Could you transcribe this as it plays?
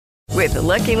With the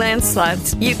Lucky Land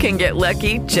Slots, you can get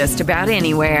lucky just about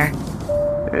anywhere.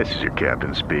 This is your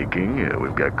captain speaking.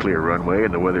 We've got clear runway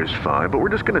and the weather's fine, but we're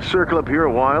just going to circle up here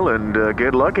a while and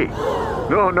get lucky.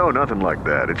 No, nothing like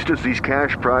that. It's just these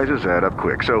cash prizes add up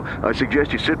quick. So I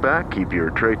suggest you sit back, keep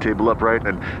your tray table upright,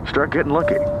 and start getting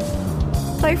lucky.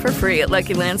 Play for free at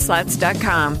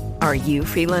LuckyLandSlots.com. Are you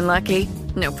feeling lucky?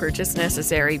 No purchase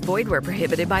necessary. Void where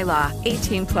prohibited by law.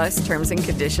 18 plus terms and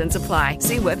conditions apply.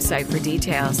 See website for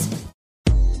details.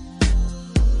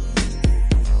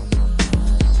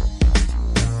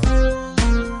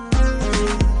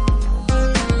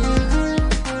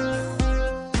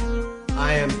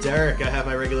 I am Derek. I have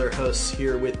my regular hosts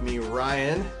here with me,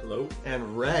 Ryan. Hello.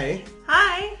 And Ray.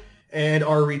 Hi. And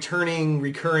our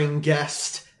recurring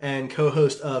guest and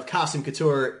co-host of Costume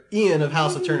Couture, Ian of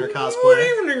House of Turner Cosplay.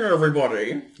 Good evening,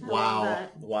 everybody. Wow.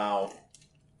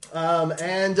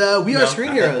 We are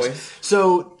Screen Heroes.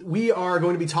 So we are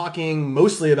going to be talking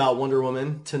mostly about Wonder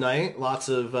Woman tonight. Lots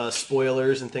of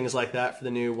spoilers and things like that for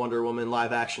the new Wonder Woman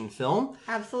live-action film.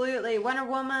 Absolutely. Wonder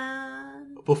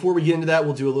Woman. Before we get into that,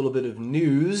 we'll do a little bit of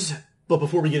news. But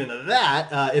before we get into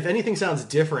that, if anything sounds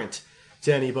different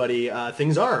to anybody,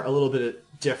 things are a little bit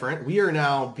different. We are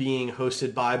now being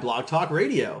hosted by Blog Talk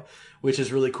Radio, which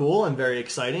is really cool and very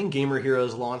exciting. Gamer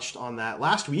Heroes launched on that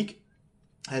last week,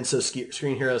 and so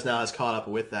Screen Heroes now has caught up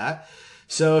with that.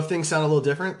 So if things sound a little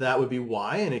different, that would be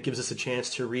why, and it gives us a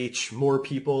chance to reach more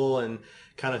people and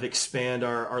kind of expand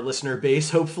our listener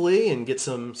base, hopefully, and get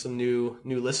some new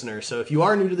listeners. So if you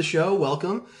are new to the show,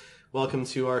 welcome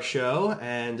to our show,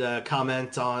 and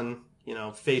comment on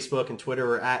Facebook and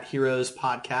Twitter or at Heroes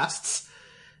Podcasts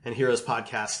and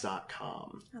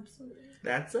heroespodcasts.com. Absolutely.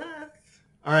 That's it.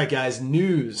 All right, guys,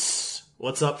 news.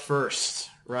 What's up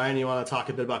first? Ryan, you want to talk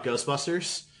a bit about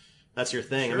Ghostbusters? That's your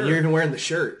thing. Sure. I mean, you're even wearing the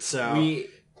shirt, so...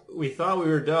 We thought we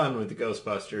were done with the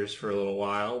Ghostbusters for a little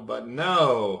while, but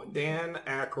no, Dan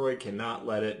Aykroyd cannot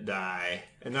let it die.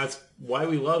 And that's why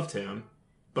we loved him,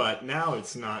 but now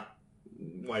it's not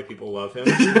why people love him.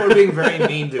 People are being very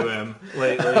mean to him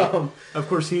lately. Of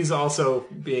course, he's also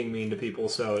being mean to people,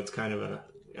 so it's kind of a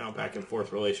back and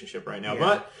forth relationship right now. Yeah.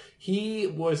 But he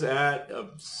was at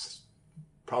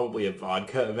probably a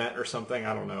vodka event or something,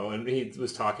 I don't know, and he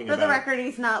was talking about... For the record,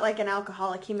 he's not like an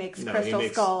alcoholic. He makes Crystal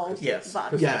Skull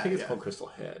vodka. Yeah, I think it's called Crystal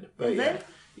Head. But is it?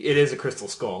 It is a crystal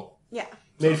skull. Yeah.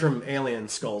 Made from alien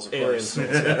skulls, of course.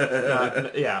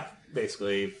 Yeah,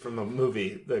 basically from the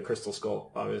movie, the Crystal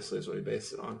Skull, obviously, is what he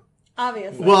based it on.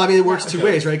 Obviously. Well, I mean, it works two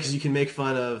ways, right? Because you can make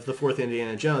fun of the fourth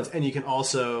Indiana Jones, and you can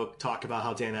also talk about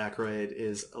how Dan Aykroyd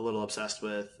is a little obsessed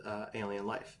with alien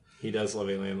life. He does love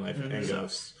alien life and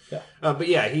ghosts. Yeah. But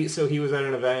yeah, he was at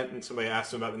an event, and somebody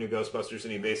asked him about the new Ghostbusters,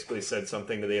 and he basically said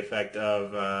something to the effect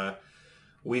of,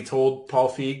 we told Paul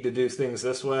Feig to do things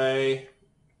this way.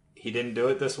 He didn't do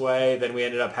it this way. Then we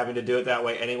ended up having to do it that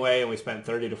way anyway, and we spent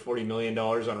 $30 to $40 million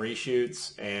on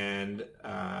reshoots, and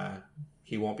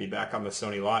he won't be back on the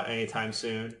Sony lot anytime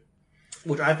soon.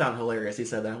 Which I found hilarious. He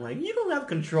said that. I'm like, you don't have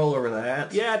control over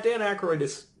that. Yeah, Dan Aykroyd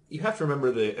is... You have to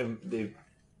remember the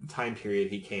time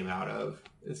period he came out of.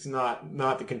 It's not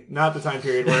the time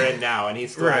period we're in now, and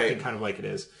he's still acting kind of like it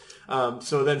is.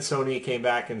 So then Sony came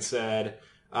back and said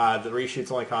the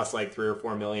reshoots only cost like $3 or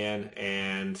 $4 million,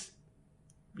 and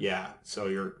yeah, so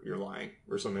you're lying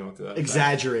or something like that.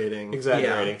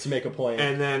 Exaggerating to make a point.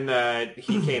 And then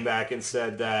he came back and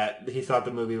said that he thought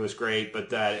the movie was great, but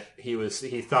that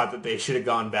he thought that they should have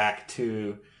gone back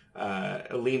to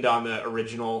leaned on the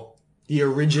original. The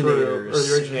originators. Or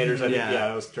the originators, I think,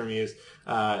 that was the term he used.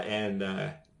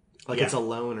 It's a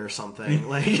loan or something.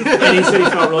 And he said he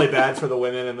felt really bad for the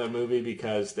women in the movie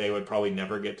because they would probably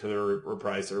never get to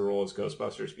reprise their role as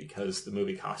Ghostbusters because the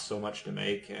movie cost so much to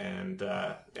make, and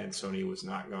Sony was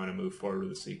not going to move forward with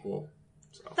the sequel.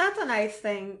 So. That's a nice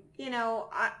thing.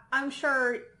 I'm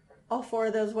sure all four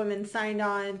of those women signed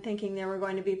on thinking they were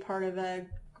going to be part of a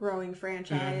growing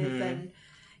franchise, and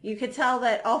you could tell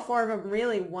that all four of them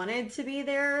really wanted to be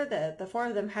there. The four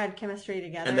of them had chemistry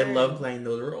together. And they loved playing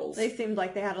those roles. They seemed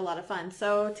like they had a lot of fun.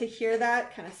 So to hear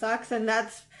that kind of sucks. And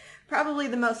that's probably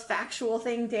the most factual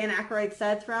thing Dan Aykroyd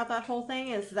said throughout that whole thing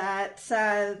is that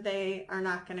they are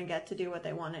not going to get to do what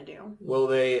they want to do. Well,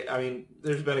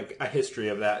 there's been a history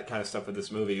of that kind of stuff with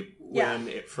this movie. When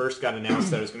it first got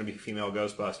announced that it was going to be female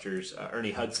Ghostbusters,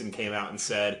 Ernie Hudson came out and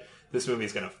said, this movie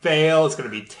is going to fail. It's going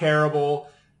to be terrible.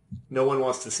 No one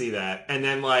wants to see that. And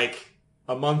then,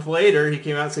 a month later, he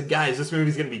came out and said, guys, this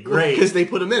movie's going to be great. Because they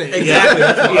put him in it.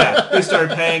 Exactly. They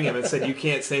started paying him and said, you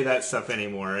can't say that stuff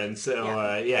anymore. And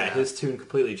so, his tune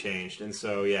completely changed. And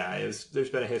so, there's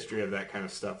been a history of that kind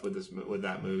of stuff with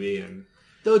that movie. And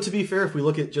Though, to be fair, if we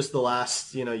look at just the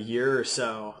last year or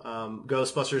so,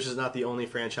 Ghostbusters is not the only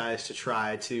franchise to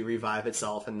try to revive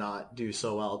itself and not do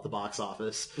so well at the box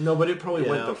office. No, but it probably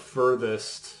went the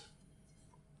furthest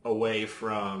away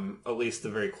from at least the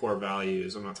very core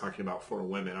values. I'm not talking about for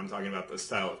women. I'm talking about the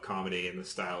style of comedy and the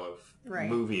style of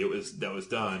movie that was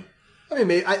done. I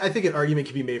mean, I think an argument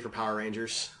could be made for Power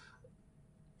Rangers.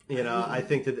 I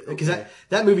think that because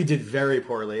that movie did very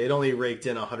poorly. It only raked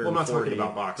in 140. Well, I'm not talking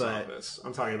about box office.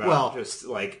 I'm talking about just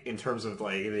like in terms of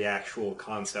like the actual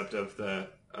concept of the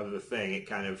thing. It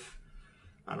kind of,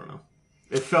 I don't know.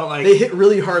 It felt like they hit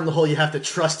really hard in the whole "you have to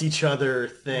trust each other"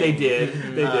 thing. They did,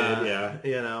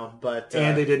 yeah. But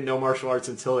and they didn't know martial arts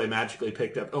until they magically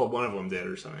picked up. Oh, one of them did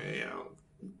or something.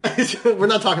 We're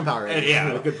not talking Power Rangers.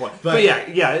 Yeah, good point. But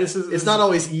yeah, it's not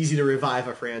always easy to revive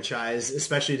a franchise,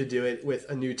 especially to do it with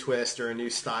a new twist or a new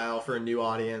style for a new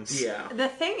audience. Yeah. The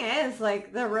thing is,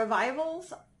 like, the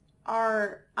revivals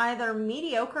are either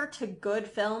mediocre to good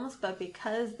films, but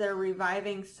because they're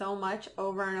reviving so much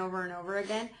over and over and over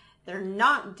again, they're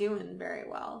not doing very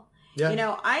well.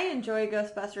 Yeah. I enjoy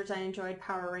Ghostbusters. I enjoyed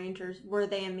Power Rangers. Were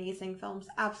they amazing films?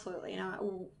 Absolutely not.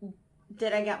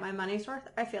 Did I get my money's worth?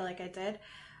 I feel like I did.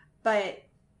 But,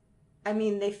 I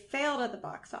mean, they failed at the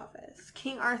box office.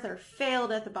 King Arthur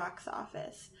failed at the box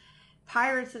office.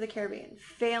 Pirates of the Caribbean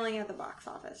failing at the box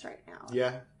office right now.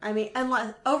 Yeah. I mean,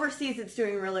 unless overseas it's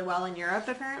doing really well in Europe,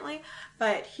 apparently.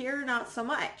 But here, not so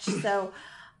much. So,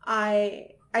 I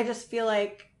just feel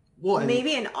like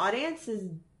maybe an audience is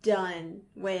done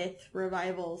with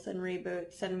revivals and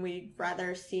reboots, and we'd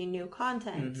rather see new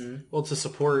content. Mm-hmm. Well, to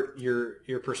support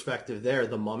your perspective there,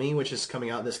 The Mummy, which is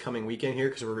coming out this coming weekend here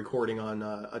because we're recording on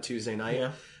a Tuesday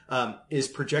night, is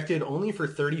projected only for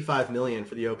 $35 million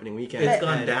for the opening weekend. It's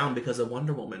gone down because of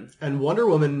Wonder Woman. And Wonder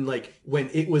Woman, like,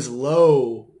 when it was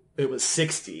low, it was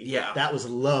 60. Yeah. That was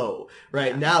low.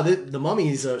 Right? Yeah. Now, the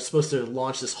Mummy's supposed to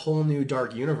launch this whole new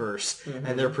dark universe,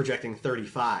 and they're projecting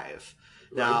 35.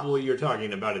 Now, well, you're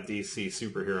talking about a DC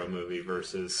superhero movie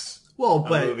versus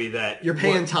but a movie that you're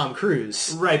paying Tom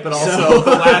Cruise, right? But also,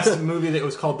 the last movie that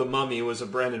was called The Mummy was a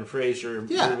Brendan Fraser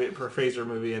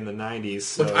movie in the '90s.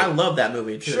 So. Which I love that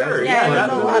movie too. Sure,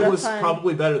 that movie was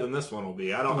probably better than this one will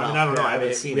be. I don't know. I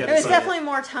haven't seen it. It was definitely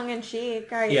more tongue in cheek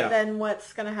than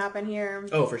what's going to happen here.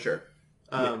 Oh, for sure.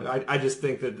 I just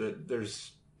think that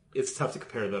there's. It's tough to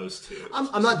compare those two.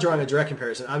 I'm not drawing a direct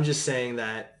comparison. I'm just saying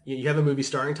that you have a movie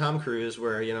starring Tom Cruise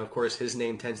where, of course, his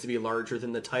name tends to be larger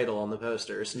than the title on the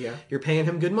posters. Yeah. You're paying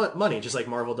him good money, just like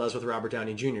Marvel does with Robert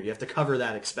Downey Jr. You have to cover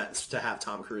that expense to have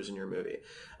Tom Cruise in your movie.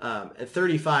 And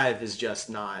 35 is just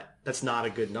that's not a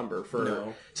good number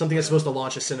for something that's supposed to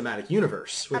launch a cinematic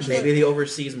universe. Which maybe the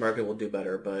overseas market will do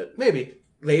better, but... Maybe.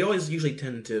 They always usually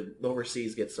tend to...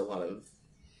 Overseas gets a lot of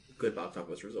good box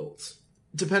office results.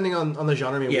 Depending on the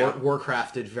genre, I mean,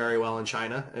 Warcraft did very well in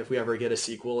China. If we ever get a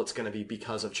sequel, it's going to be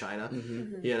because of China,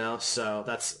 so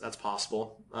that's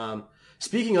possible.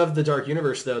 Speaking of the Dark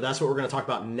Universe, though, that's what we're going to talk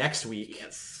about next week.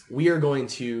 Yes. We are going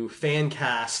to fan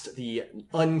cast the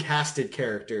uncasted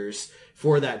characters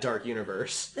for that Dark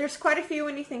Universe. There's quite a few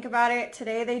when you think about it.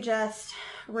 Today they just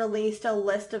released a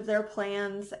list of their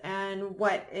plans and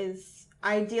what is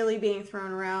ideally being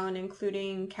thrown around,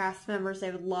 including cast members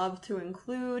they would love to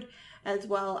include, as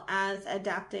well as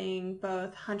adapting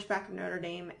both Hunchback of Notre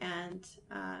Dame and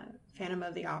Phantom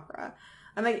of the Opera.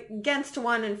 I'm against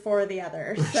one and for the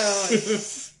other, so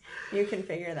you can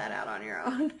figure that out on your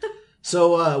own.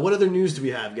 So what other news do we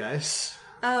have, guys?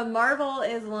 Marvel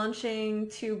is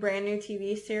launching 2 brand new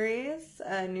TV series,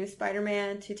 a new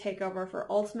Spider-Man to take over for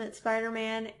Ultimate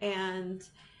Spider-Man, and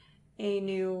a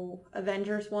new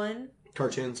Avengers one.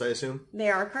 Cartoons, I assume? They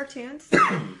are cartoons.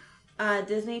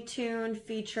 Disney Toon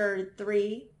featured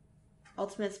 3,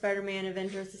 Ultimate Spider-Man,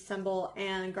 Avengers Assemble,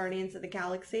 and Guardians of the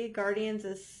Galaxy. Guardians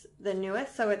is the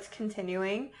newest, so it's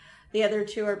continuing. The other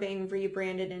 2 are being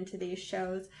rebranded into these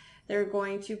shows. They're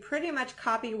going to pretty much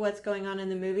copy what's going on in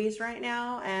the movies right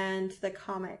now and the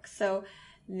comics. So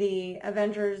the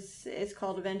Avengers is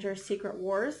called Avengers Secret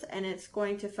Wars, and it's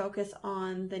going to focus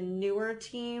on the newer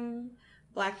team,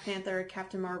 Black Panther,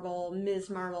 Captain Marvel, Ms.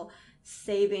 Marvel,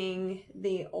 saving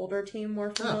the older team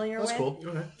we're familiar with. That's cool.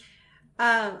 Okay.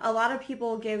 A lot of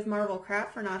people give Marvel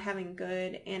crap for not having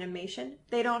good animation.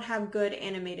 They don't have good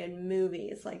animated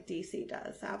movies like DC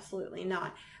does. Absolutely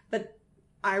not. But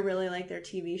I really like their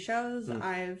TV shows.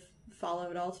 I've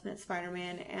followed Ultimate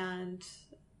Spider-Man and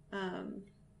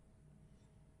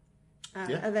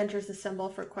Avengers Assemble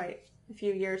for quite a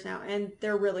few years now, and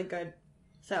they're really good.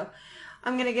 So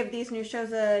I'm going to give these new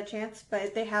shows a chance,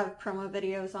 but they have promo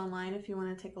videos online if you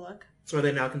want to take a look. So are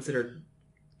they now considered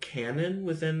canon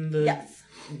within the Yes.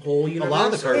 whole universe? A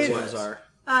lot of the or cartoons what?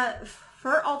 are.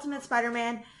 For Ultimate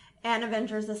Spider-Man and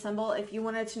Avengers Assemble, if you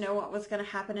wanted to know what was going to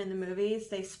happen in the movies,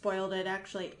 they spoiled it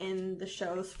actually in the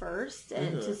shows first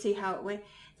and to see how it went.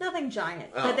 Nothing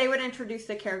giant, but they would introduce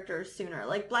the characters sooner.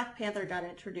 Like Black Panther got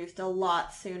introduced a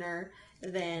lot sooner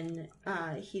than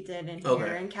he did in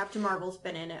here, and Captain Marvel's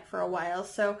been in it for a while,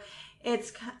 so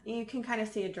you can kind of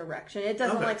see a direction. It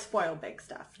doesn't like spoil big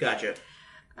stuff. Gotcha.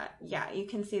 Yeah, you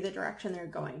can see the direction they're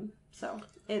going, so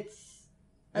it's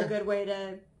a good way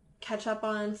to catch up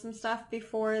on some stuff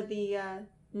before the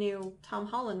new Tom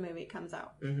Holland movie comes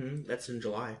out. Mm-hmm. That's in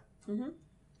July.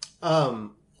 Mm-hmm.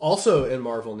 Also in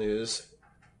Marvel news,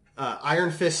 Iron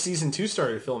Fist Season 2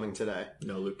 started filming today.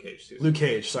 No, Luke Cage season. Luke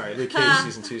Cage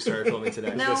Season 2 started filming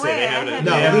today. No Say, way. they haven't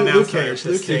No, announced Luke Iron Cage. Fist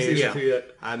Luke Cage. season 2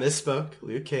 yet. I misspoke.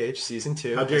 Luke Cage Season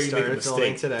 2 How dare you make a started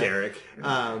filming mistake, today. Derek?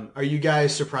 Are you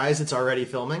guys surprised it's already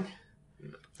filming?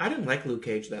 I didn't like Luke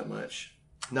Cage that much.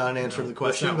 Not an answer to the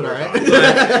question, That's but not all what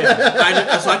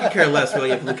right. we're So I could care less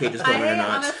really if Luke Cage is filming or I not.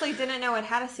 honestly didn't know it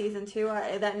had a season 2.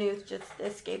 That news just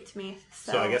escaped me.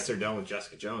 So I guess they're done with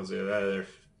Jessica Jones. They're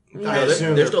I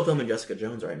assume They're still filming Jessica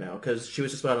Jones right now because she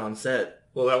was just about on set.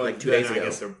 well, that was Like 2 days I ago.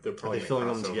 guess they're Are probably they filming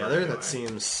them crossover together? anyway. That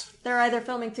seems... they're either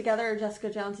filming together or Jessica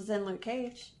Jones is in Luke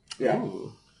Cage. Yeah.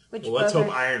 Ooh. Which Well, let's both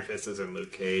hope are- Iron Fist is in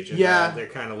Luke Cage. And Yeah. they're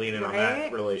kind of leaning on Right?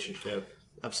 that relationship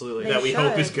Absolutely. They that we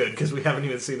hope should. is good because we haven't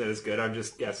even seen that it's good. I'm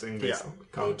just guessing based on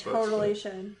comic books. totally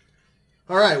should.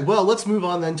 All right, well, let's move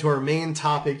on then to our main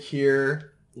topic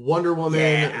here. Wonder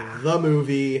Woman, the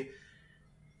movie,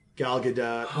 Gal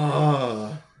Gadot.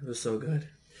 Oh, it was so good.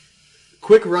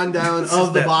 Quick rundown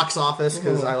of the that- box office,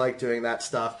 because I like doing that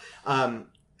stuff.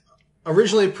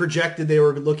 Originally projected they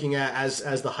were looking at,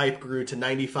 as the hype grew, to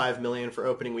 $95 million for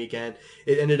opening weekend.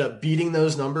 It ended up beating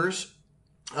those numbers,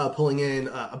 pulling in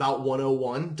about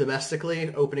 101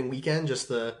 domestically opening weekend, just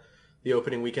the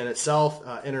opening weekend itself.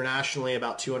 Internationally,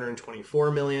 about 224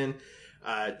 million.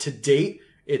 To date,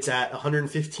 it's at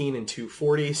 115 and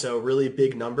 240, so really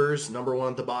big numbers. Number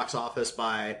one at the box office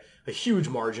by a huge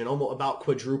margin, almost about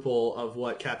quadruple of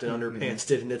what Captain Underpants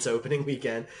did in its opening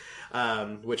weekend,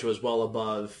 which was well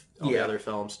above all the other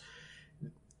films.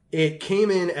 It came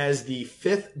in as the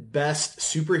 5th best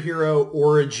superhero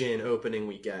origin opening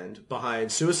weekend,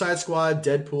 behind Suicide Squad,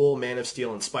 Deadpool, Man of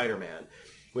Steel, and Spider-Man,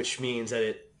 which means that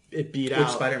it beat out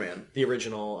Spider-Man? the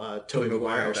original Tobey Tobey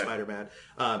Maguire Maguire, okay.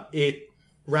 Spider-Man. It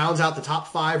rounds out the top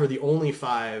 5, or the only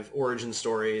 5 origin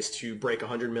stories to break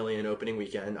 100 million in opening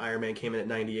weekend. Iron Man came in at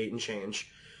 98 and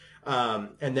change.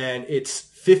 And then it's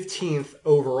 15th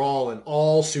overall in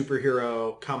all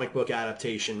superhero comic book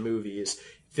adaptation movies.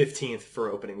 15th for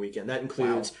opening weekend. That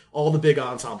includes all the big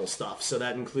ensemble stuff. So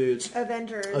that includes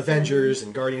Avengers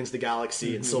and Guardians of the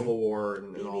Galaxy and Civil War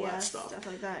and all that BVS, stuff.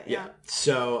 like that. Yeah.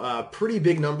 So pretty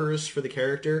big numbers for the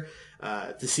character.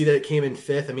 To see that it came in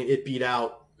 5th, I mean, it beat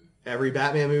out every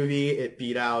Batman movie. It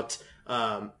beat out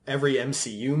every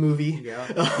MCU movie. Yeah.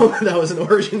 That was an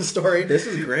origin story. This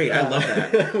is great. I love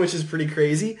that. Which is pretty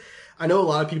crazy. I know a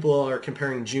lot of people are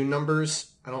comparing June numbers.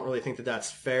 I don't really think that that's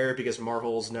fair because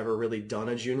Marvel's never really done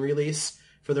a June release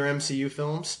for their MCU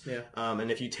films. Yeah.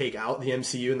 And if you take out the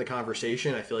MCU in the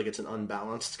conversation, I feel like it's an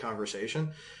unbalanced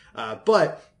conversation.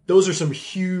 But those are some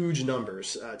huge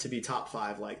numbers to be top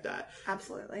 5 like that.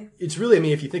 Absolutely. It's really, I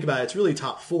mean, if you think about it, it's really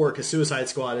top 4 because Suicide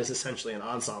Squad is essentially an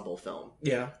ensemble film.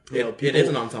 Yeah. You know, It people- is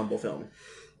an ensemble film.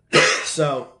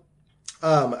 So,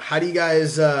 how do you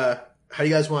guys want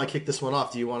to kick this one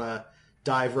off? Do you want to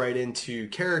dive right into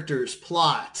characters,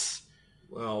 plots?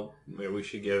 Well, maybe we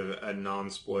should give a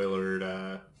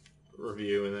non-spoilered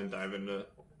review and then dive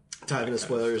into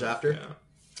Spoilers stuff. after?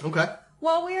 Yeah. Okay.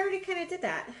 Well, we already kind of did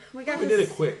that. We did a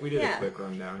quick Yeah.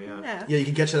 rundown. Yeah. Yeah. Yeah, you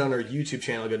can catch it on our YouTube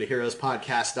channel. Go to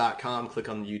heroespodcast.com, click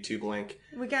on the YouTube link.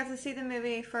 We got to see the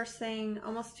movie first thing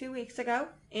almost 2 weeks ago,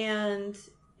 and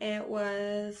it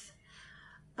was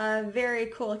a very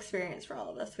cool experience for all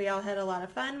of us. We all had a lot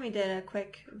of fun. We did a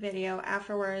quick video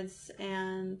afterwards,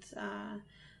 and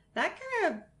that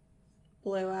kind of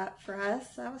blew up for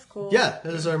us. That was cool. Yeah,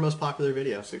 that is our most popular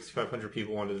video. 6,500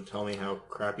 people wanted to tell me how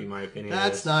crappy my opinion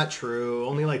That's is. not true.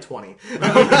 Only like 20. So,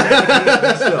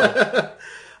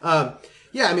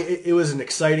 Yeah, I mean, it was an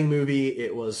exciting movie.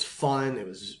 It was fun. It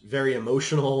was very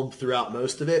emotional throughout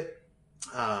most of it.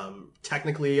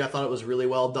 Technically, I thought it was really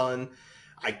well done.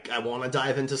 I want to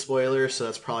dive into spoilers, so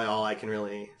that's probably all I can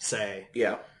really say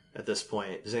Yeah. at this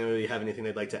point. Does anybody have anything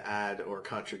they'd like to add or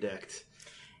contradict?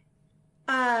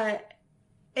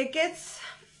 It gets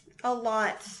a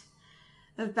lot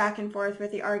of back and forth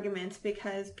with the arguments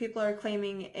because people are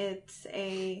claiming it's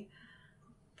a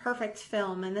perfect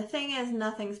film. And the thing is,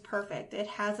 nothing's perfect. It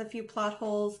has a few plot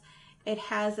holes. It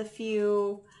has a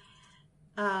few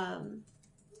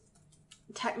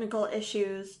technical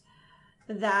issues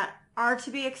that are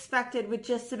to be expected with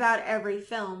just about every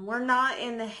film. We're not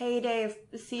in the heyday of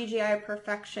CGI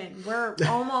perfection. We're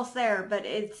almost there, but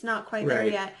it's not quite there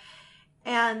yet.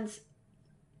 And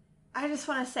I just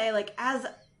want to say, like, as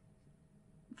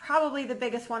probably the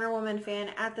biggest Wonder Woman fan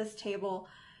at this table,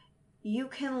 you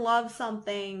can love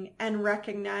something and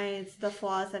recognize the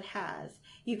flaws it has.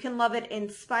 You can love it in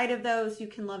spite of those. You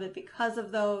can love it because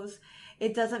of those.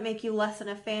 It doesn't make you less than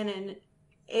a fan, and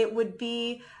it would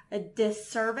be a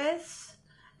disservice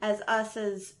as us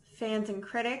as fans and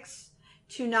critics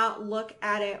to not look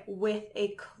at it with a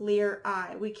clear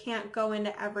eye. We can't go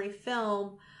into every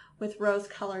film with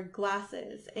rose-colored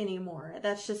glasses anymore.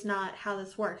 That's just not how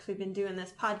this works. We've been doing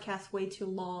this podcast way too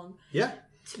long. Yeah.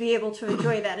 To be able to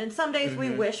enjoy that. And some days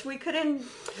we wish we could do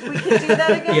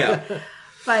that again. Yeah.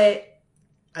 But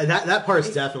that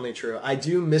part's definitely true. I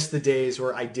do miss the days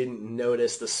where I didn't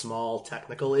notice the small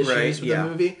technical issues with the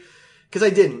movie. Because I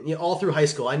didn't. You know, all through high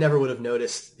school, I never would have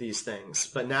noticed these things.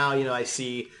 But now, you know, I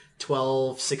see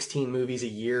 12, 16 movies a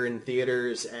year in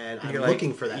theaters, and I'm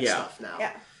looking for that stuff now.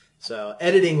 Yeah. So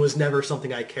editing was never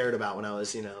something I cared about when I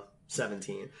was,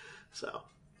 17. So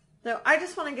I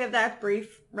just want to give that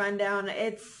brief rundown.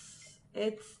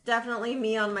 It's definitely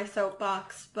me on my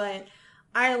soapbox, but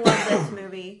I love this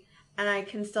movie, and I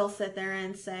can still sit there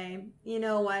and say, you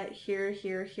know what, here,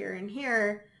 and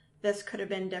here, this could have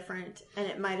been different, and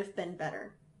it might have been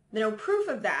better. No proof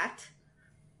of that,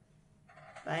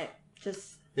 but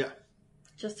just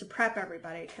to prep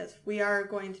everybody, because we are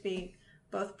going to be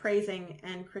both praising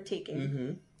and critiquing.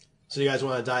 Mm-hmm. So you guys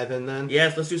want to dive in then?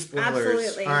 Yes, let's do spoilers.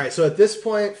 Absolutely. All right, so at this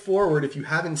point forward, if you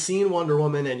haven't seen Wonder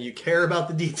Woman and you care about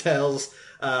the details,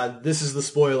 this is the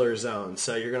spoiler zone.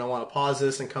 So you're going to want to pause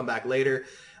this and come back later.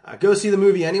 Go see the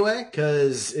movie anyway,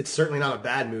 because it's certainly not a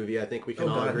bad movie. I think we can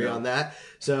all agree on that.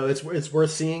 So it's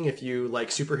worth seeing if you like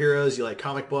superheroes, you like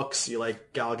comic books, you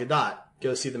like Gal Gadot.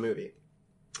 Go see the movie.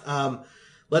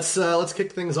 Let's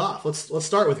kick things off. Let's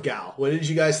start with Gal. What did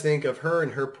you guys think of her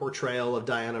and her portrayal of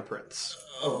Diana Prince?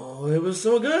 Oh, it was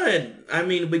so good. I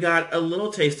mean, we got a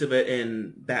little taste of it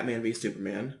in Batman v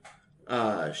Superman.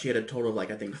 She had a total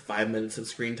of, I think 5 minutes of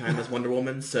screen time as Wonder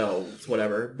Woman, so it's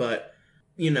whatever. But,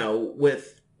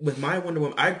 with my Wonder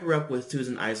Woman, I grew up with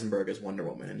Susan Eisenberg as Wonder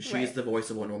Woman, and she's the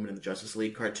voice of Wonder Woman in the Justice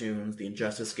League cartoons, the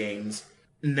Injustice games.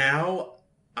 Now,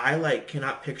 I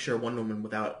cannot picture Wonder Woman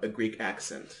without a Greek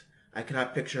accent. I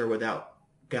cannot picture her without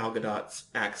Gal Gadot's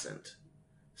accent.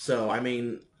 So, I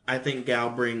mean, I think Gal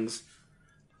brings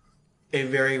a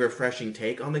very refreshing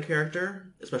take on the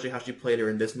character, especially how she played her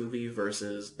in this movie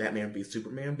versus Batman v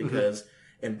Superman, because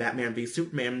in Batman v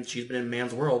Superman, she's been in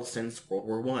man's world since World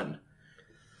War I.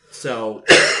 So,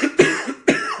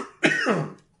 I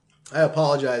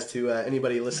apologize to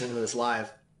anybody listening to this live.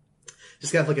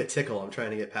 Just got a tickle. I'm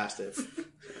trying to get past it.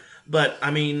 But,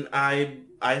 I mean, I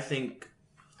think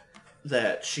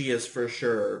that she is for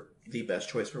sure the best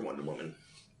choice for Wonder Woman.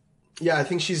 Yeah, I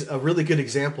think she's a really good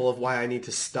example of why I need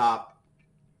to stop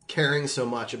caring so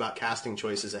much about casting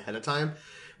choices ahead of time.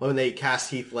 When they cast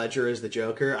Heath Ledger as the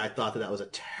Joker, I thought that was a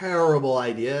terrible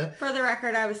idea. For the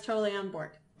record, I was totally on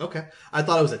board. Okay. I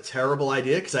thought it was a terrible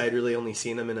idea because I had really only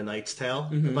seen him in A Knight's Tale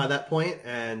by that point,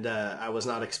 and I was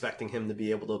not expecting him to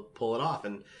be able to pull it off.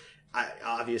 And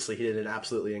obviously he did an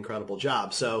absolutely incredible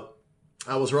job. So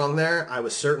I was wrong there. I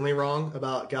was certainly wrong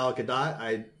about Gal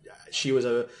Gadot. She was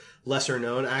a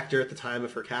lesser-known actor at the time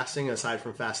of her casting, aside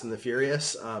from Fast and the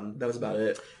Furious. That was about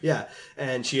it. Yeah,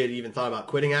 and she had even thought about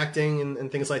quitting acting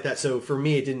and things like that. So for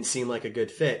me, it didn't seem like a good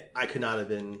fit. I could not have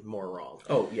been more wrong.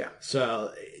 Oh, yeah.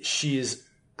 So she's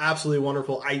absolutely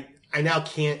wonderful. I now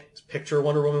can't picture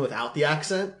Wonder Woman without the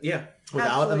accent. Yeah.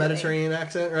 Without Absolutely. a Mediterranean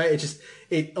accent, right?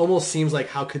 It almost seems like,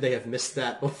 how could they have missed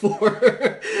that before?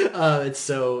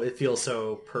 It feels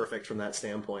so perfect from that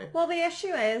standpoint. Well, the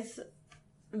issue is,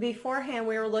 beforehand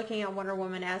we were looking at Wonder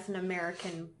Woman as an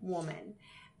American woman,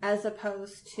 as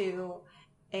opposed to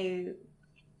a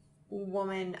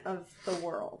woman of the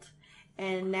world.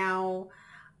 And now,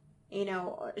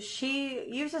 she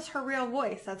uses her real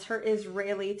voice. That's her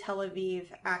Israeli Tel Aviv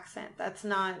accent. That's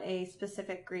not a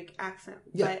specific Greek accent.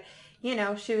 Yeah. But,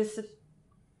 she was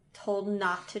told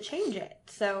not to change it.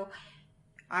 So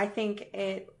I think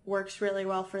it works really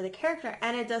well for the character,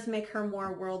 and it does make her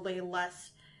more worldly, less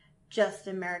just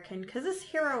American, because this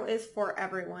hero is for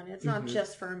everyone. It's not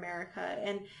just for America.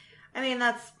 And I mean,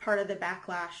 that's part of the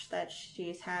backlash that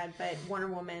she's had, but Wonder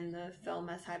Woman, the film,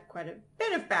 has had quite a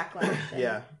bit of backlash.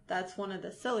 Yeah. That's one of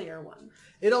the sillier ones.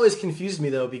 It always confused me,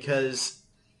 though, because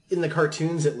in the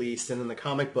cartoons at least, and in the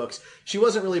comic books, she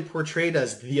wasn't really portrayed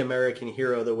as the American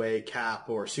hero the way Cap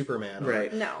or Superman are.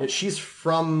 Right. No. She's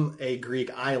from a Greek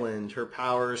island. Her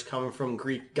powers come from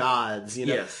Greek gods. You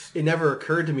know, Yes. It never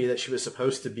occurred to me that she was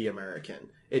supposed to be American.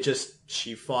 It just,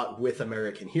 she fought with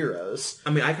American heroes. I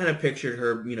mean, I kind of pictured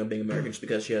her, you know, being American just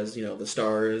because she has, you know, the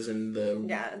stars and the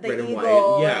the red and eagle.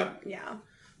 white. Yeah. Yeah.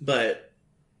 But,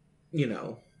 you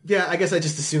know. Yeah, I guess I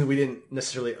just assumed we didn't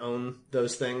necessarily own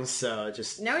those things, so it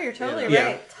just... No, you're totally Yeah.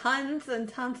 right. Tons and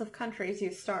tons of countries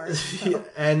use stars. So. Yeah,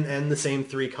 and the same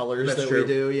 3 colors That's that true. we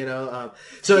do, you know.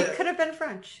 So It could have been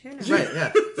French. Who knows? right,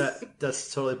 yeah,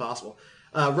 that's totally possible.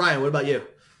 Ryan, what about you?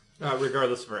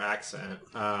 Regardless of her accent,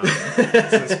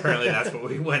 since apparently that's what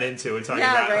we went into and talking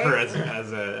about her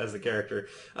as a character.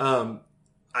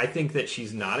 I think that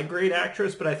she's not a great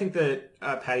actress, but I think that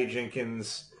Patty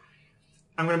Jenkins.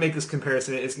 I'm going to make this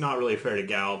comparison. It's not really fair to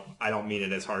Gal. I don't mean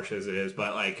it as harsh as it is,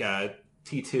 but like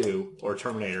T2 or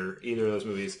Terminator, either of those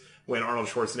movies, when Arnold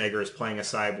Schwarzenegger is playing a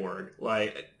cyborg,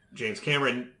 like James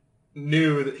Cameron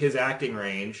knew his acting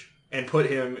range and put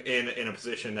him in a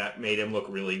position that made him look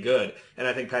really good. And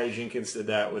I think Patty Jenkins did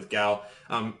that with Gal.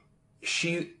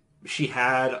 She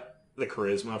had the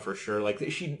charisma for sure.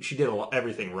 Like she did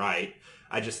everything right.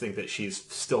 I just think that she's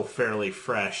still fairly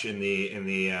fresh in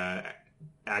the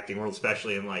acting world,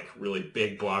 especially in like really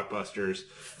big blockbusters,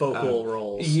 Focal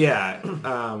roles. Yeah.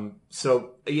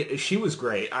 So yeah, she was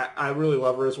great. I really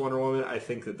love her as Wonder Woman. I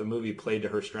think that the movie played to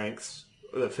her strengths.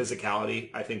 The physicality,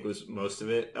 I think, was most of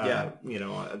it. Yeah. You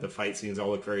know, the fight scenes all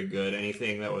look very good.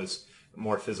 Anything that was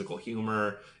more physical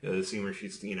humor, the scene where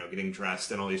she's, you know, getting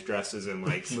dressed in all these dresses and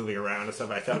like moving around and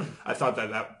stuff. I thought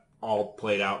that all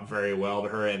played out very well to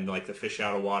her, and like the fish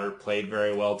out of water played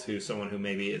very well to someone who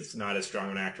maybe is not as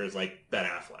strong an actor as like Ben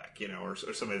Affleck, you know, or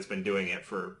somebody that's been doing it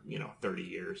for, you know, 30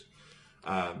 years.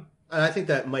 And I think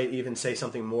that might even say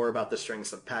something more about the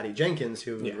strengths of Patty Jenkins,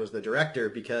 who was the director,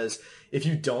 because if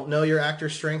you don't know your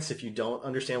actor's strengths, if you don't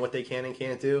understand what they can and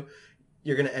can't do,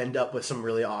 you're going to end up with some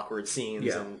really awkward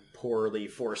scenes and poorly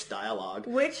forced dialogue.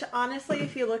 Which, honestly,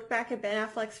 if you look back at Ben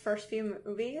Affleck's first few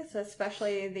movies,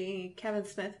 especially the Kevin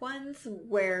Smith ones,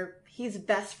 where he's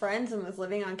best friends and was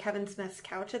living on Kevin Smith's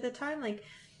couch at the time, like,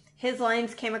 his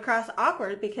lines came across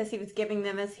awkward because he was giving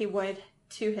them as he would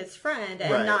to his friend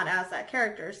and not as that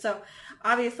character. So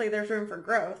obviously there's room for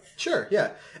growth. Sure,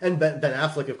 yeah. And Ben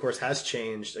Affleck, of course, has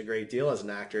changed a great deal as an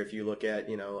actor. If you look at,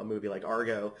 you know, a movie like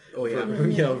Argo, you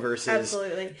know, versus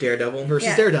Absolutely. Daredevil.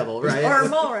 Daredevil, right? Or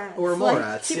Mallrats. Or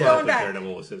Mallrats, keep yeah. going But back.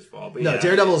 Daredevil was his fault. But No, yeah,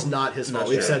 Daredevil's not his fault.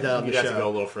 We've sure. said that on the You'd have show. to go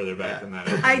a little further back than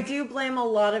that. I do blame a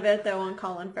lot of it, though, on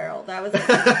Colin Farrell. That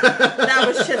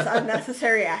was just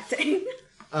unnecessary acting.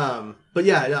 But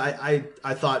yeah,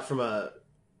 I thought from a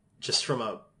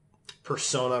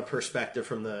persona perspective,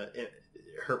 from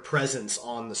her presence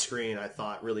on the screen, I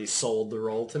thought really sold the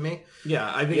role to me.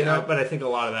 Yeah, I think, but I think a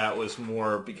lot of that was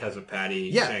more because of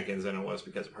Patty Jenkins than it was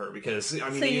because of her. Because I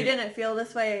mean, So you didn't feel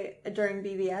this way during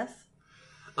BVS?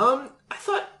 I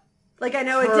thought Like, I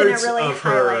know it didn't parts really of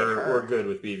highlight her her. were good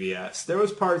with BVS. There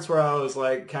was parts where I was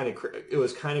like, it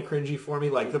was kind of cringy for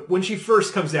me. Like when she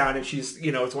first comes down and she's,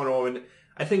 you know, it's Wonder Woman.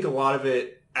 I think a lot of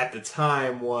it at the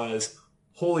time was,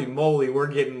 holy moly, we're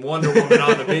getting Wonder Woman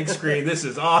on the big screen. This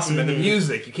is awesome. And the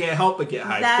music, you can't help but get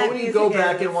hyped. That But when you go music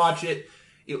back is- and watch it,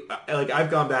 like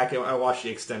I've gone back and I watched the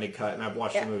extended cut and I've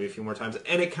watched the movie a few more times,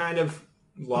 and it kind of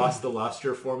lost the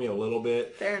luster for me a little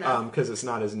bit. Fair enough. Because it's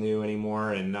not as new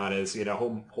anymore and not as, you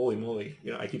know, holy moly.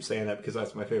 You know, I keep saying that because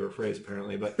that's my favorite phrase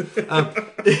apparently, but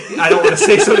I don't want to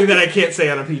say something that I can't say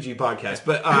on a PG podcast.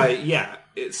 But yeah,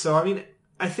 so I mean,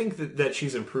 I think that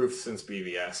she's improved since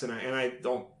BVS, and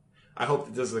I hope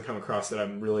it doesn't come across that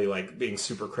I'm really like being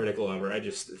super critical of her.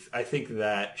 I think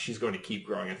that she's going to keep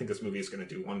growing. I think this movie is going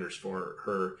to do wonders for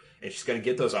her, and she's going to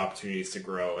get those opportunities to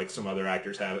grow like some other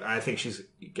actors have. And I think she's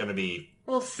going to be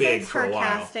big Since for her a while.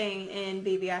 casting in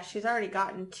BVS, she's already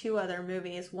gotten 2 other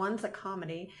movies. One's a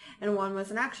comedy, and one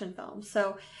was an action film.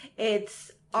 So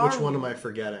it's Which one am I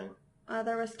forgetting?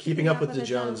 there was Keeping Up with the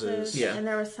Joneses. Yeah. and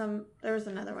there was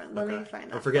another one. Let me find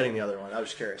that. I'm forgetting the other one. I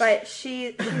was curious. But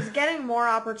she's getting more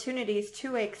opportunities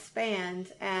to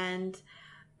expand and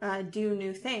do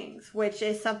new things, which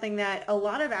is something that a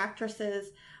lot of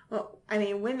actresses, well, I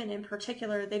mean, women in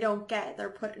particular, they don't get. They're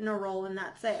put in a role and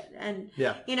that's it. And,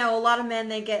 you know, a lot of men,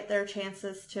 they get their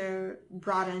chances to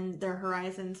broaden their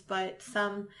horizons, but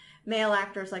some male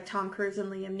actors like Tom Cruise and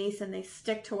Liam Neeson, they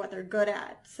stick to what they're good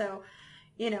at. So,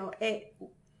 you know, I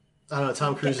don't know,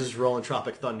 Tom Cruise's role in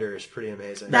Tropic Thunder is pretty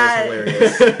amazing. That was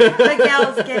hilarious. the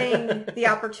gal's getting the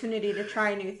opportunity to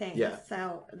try new things. Yeah.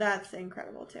 So that's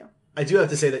incredible too. I do have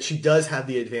to say that she does have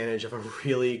the advantage of a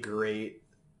really great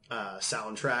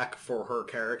soundtrack for her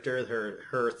character.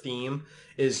 Her theme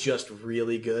is just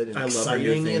really good and I love her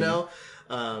new exciting. theme. You know,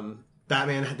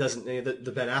 Batman doesn't.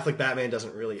 The Ben Affleck Batman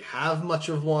doesn't really have much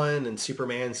of one, and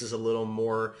Superman's is a little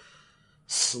more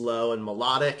slow and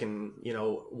melodic, and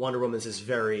Wonder Woman's is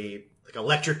very like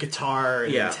electric guitar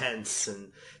and intense,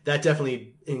 and that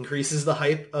definitely increases the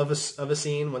hype of a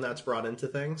scene when that's brought into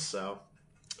things. So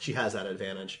she has that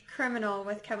advantage. Criminal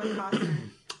with Kevin Costner.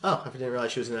 Oh, I didn't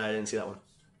realize she was in that. I didn't see that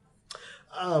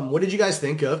one. What did you guys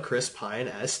think of Chris Pine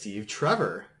as Steve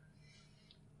Trevor?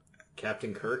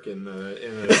 Captain Kirk in the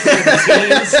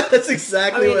scenes. That's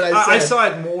exactly what I said. I saw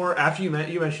it more after you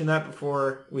mentioned that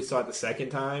before we saw it the second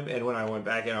time, and when I went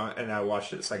back and I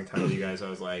watched it the second time with you guys, I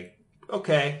was like,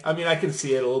 okay. I mean, I can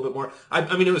see it a little bit more.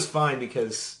 I mean, it was fine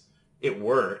because it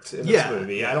worked in this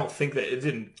movie. I don't think that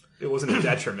it wasn't a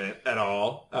detriment at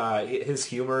all. His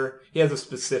humor, he has a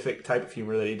specific type of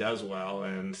humor that he does well,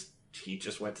 and he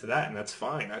just went to that, and that's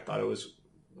fine. I thought it was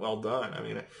well done. I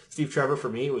mean, Steve Trevor for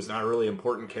me was not a really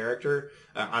important character.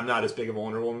 I'm not as big of a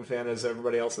Wonder Woman fan as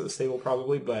everybody else at this table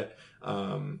probably, but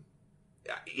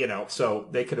so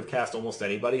they could have cast almost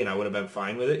anybody and I would have been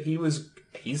fine with it.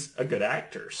 He's a good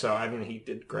actor, so I mean, he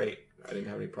did great. I didn't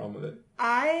have any problem with it.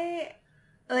 I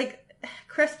like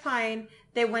Chris Pine.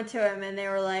 They went to him and they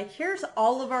were like, "Here's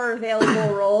all of our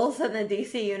available roles in the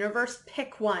DC universe.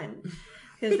 Pick one,"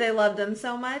 because they loved him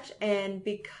so much, and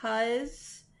because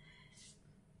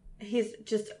he's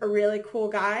just a really cool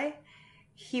guy,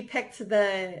 he picked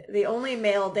the only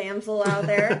male damsel out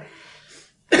there.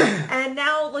 And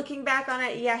now looking back on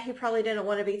it, he probably didn't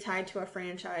want to be tied to a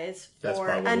franchise for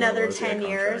another 10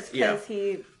 years because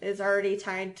he is already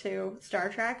tied to Star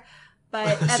Trek.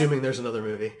 But assuming there's another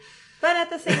movie. But at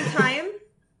the same time,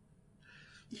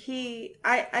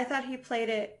 I thought he played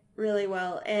it really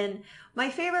well. And my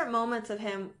favorite moments of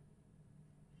him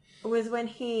was when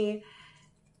he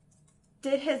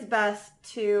did his best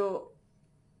to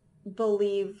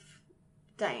believe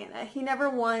Diana. He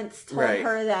never once told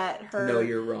her that no,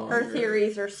 you're wrong, her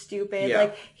theories are stupid. Yeah.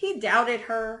 Like, he doubted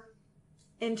her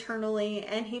internally,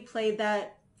 and he played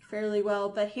that fairly well,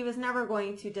 but he was never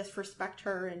going to disrespect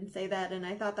her and say that, and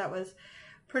I thought that was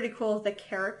pretty cool as the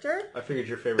character. I figured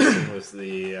your favorite scene was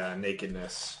the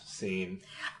nakedness scene.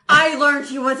 I learned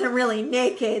he wasn't really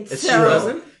naked. It's so true.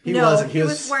 Wasn't? He wasn't. He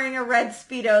was wearing a red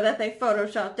Speedo that they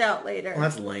photoshopped out later. Well,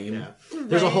 that's lame. Yeah.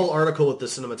 There's a whole article with the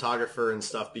cinematographer and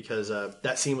stuff because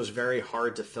that scene was very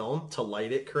hard to film, to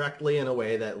light it correctly in a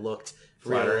way that looked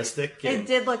realistic. It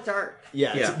did look dark.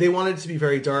 Yeah. They wanted it to be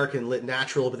very dark and lit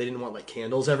natural, but they didn't want like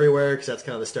candles everywhere because that's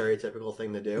kind of the stereotypical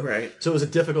thing to do. Right. So it was a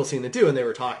difficult scene to do, and they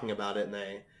were talking about it, and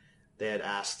they had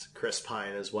asked Chris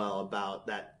Pine as well about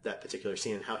that particular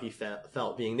scene and how he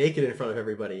felt being naked in front of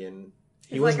everybody, and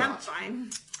he was like, not. I'm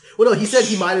fine. Well, no, he said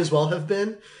he might as well have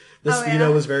been. The Speedo yeah?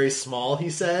 was very small, he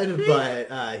said,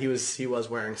 but he was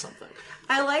wearing something.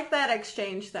 I like that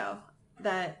exchange, though.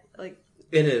 That, like...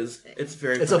 It is. It's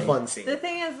very It's funny. a fun scene. The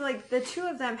thing is, like, the two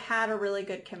of them had a really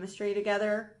good chemistry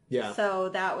together. Yeah. So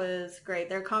that was great.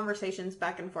 Their conversations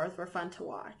back and forth were fun to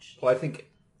watch. Well, I think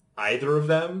either of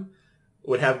them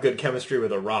would have good chemistry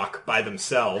with a Rock by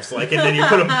themselves. Like, and then you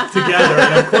put them together,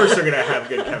 and of course they're going to have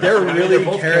good chemistry. They're really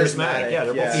both charismatic. Yeah,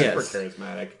 they're both Yeah. super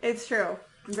charismatic. It's true.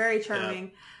 Very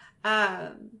charming.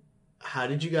 How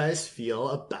did you guys feel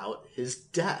about his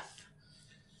death?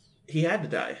 He had to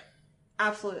die.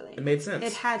 Absolutely. It made sense.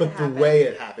 It had But to happen. the way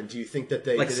it happened, do you think that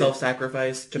they Like did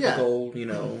self-sacrifice, typical,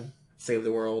 save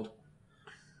the world.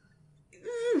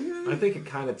 I think it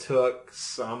kind of took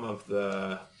some of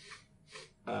the,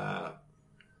 the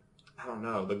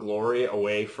glory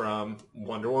away from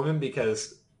Wonder Woman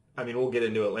because, I mean, we'll get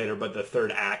into it later, but the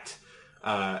third act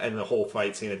and the whole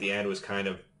fight scene at the end was kind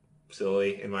of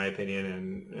silly, in my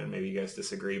opinion, and maybe you guys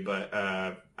disagree, but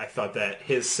I thought that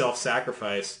his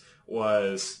self-sacrifice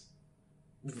was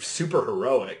super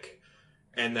heroic,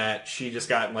 and that she just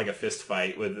got in like a fist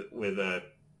fight with a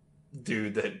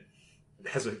dude that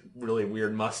has a really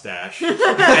weird mustache, and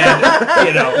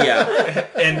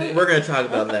and we're gonna talk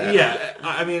about that. Yeah,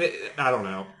 I mean, I don't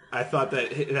know. I thought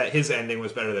that his ending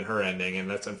was better than her ending, and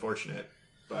that's unfortunate.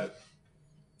 But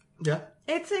yeah,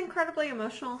 it's incredibly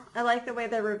emotional. I like the way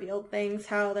they revealed things,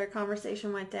 how their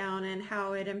conversation went down, and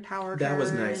how it empowered her. That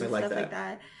was nice. And I like stuff that. Like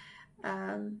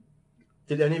that.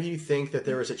 Did any of you think that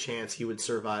there was a chance he would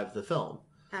survive the film?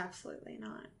 Absolutely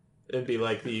not. It'd be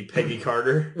like the Peggy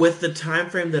Carter. With the time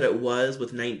frame that it was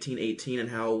with 1918 and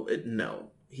how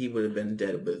he would have been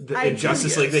dead with In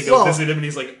Justice League, they go visit him and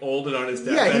he's like old and on his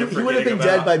deathbed. Yeah, he would have been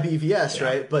dead by BVS, Yeah.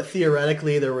 right? But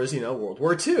theoretically, there was World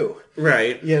War II,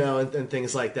 right? And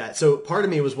things like that. So part of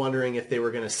me was wondering if they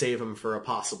were going to save him for a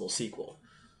possible sequel.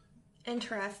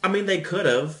 Interesting. I mean, they could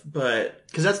have, but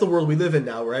Because that's the world we live in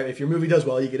now, right? If your movie does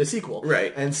well, you get a sequel.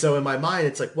 Right. And so in my mind,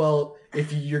 it's like, well,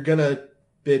 if you're going to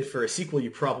bid for a sequel,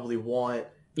 you probably want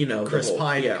Chris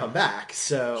Pine to come back.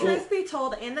 So Truth be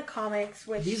told, in the comics,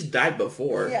 which he's died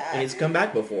before, and he's come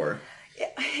back before.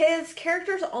 His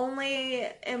character's only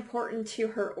important to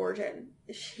her origin.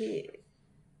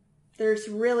 There's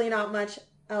really not much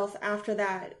else after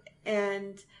that.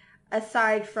 And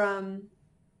aside from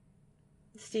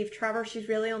Steve Trevor, she's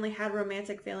really only had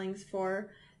romantic feelings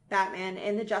for Batman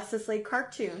in the Justice League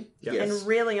cartoon. Yes. And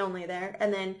really only there.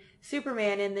 And then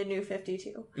Superman in the New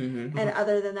 52. Mm-hmm. And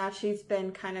other than that, she's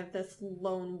been kind of this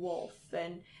lone wolf.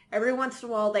 And every once in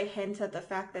a while, they hint at the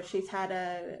fact that she's had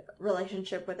a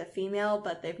relationship with a female,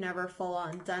 but they've never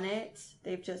full-on done it.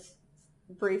 They've just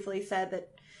briefly said that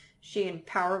she and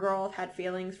Power Girl have had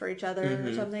feelings for each other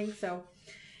or something. So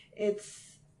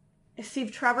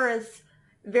Steve Trevor is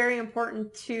very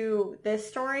important to this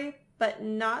story, but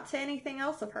not to anything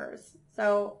else of hers.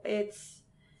 So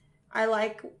I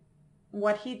like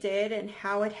what he did and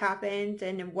how it happened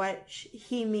and what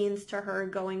he means to her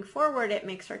going forward. It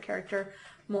makes her character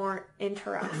more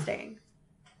interesting.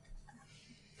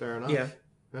 fair enough. Yeah.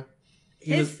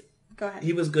 Go ahead.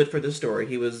 He was good for the story.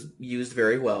 He was used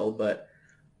very well, but,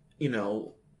 I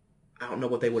don't know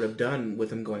what they would have done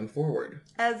with him going forward.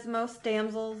 As most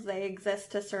damsels, they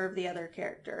exist to serve the other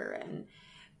character, and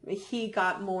he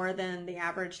got more than the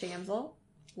average damsel.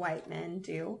 White men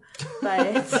do. But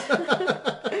at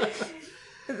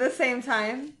the same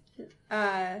time,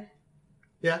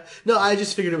 Yeah. No, I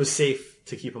just figured it was safe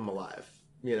to keep him alive.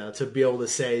 To be able to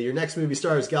say your next movie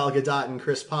stars Gal Gadot and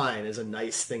Chris Pine is a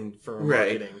nice thing for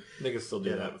marketing. They could still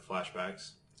do that with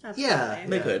flashbacks. that's Yeah. fine.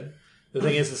 They could. The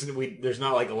thing is there's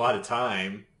not like a lot of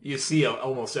time. You see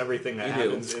almost everything that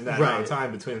happens in that amount of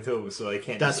time between the two of them, so they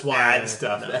can't just add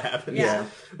stuff that happens. Yeah.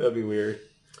 That'd be weird.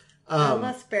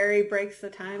 Unless Barry breaks the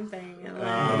time thing. And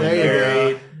then There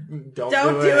you go.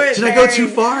 Don't do it. Did I go Barry. too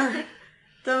far?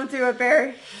 Don't do it,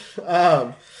 Barry.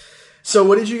 So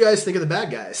what did you guys think of the bad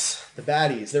guys? The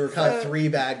baddies. There were kind of three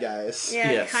bad guys.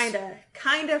 Yeah, Yes.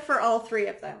 kinda for all three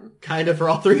of them. Kind of for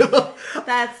all three of them.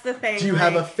 That's the thing. Do you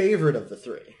have a favorite of the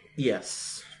three?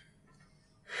 Yes.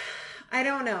 I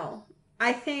don't know.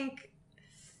 I think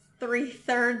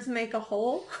 3/3 make a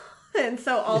whole, and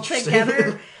so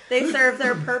altogether they serve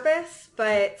their purpose.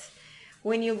 But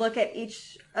when you look at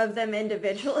each of them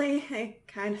individually, they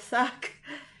kind of suck.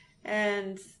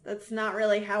 And that's not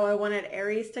really how I wanted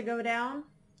Ares to go down.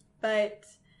 But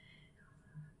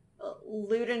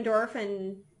Ludendorff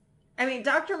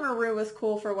Dr. Maru was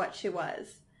cool for what she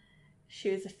was.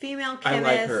 She was a female chemist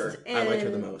I like her. I like her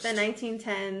the in most. the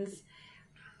 1910s.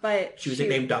 But She was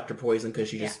nicknamed Dr. Poison because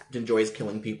she just enjoys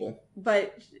killing people.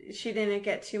 But she didn't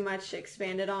get too much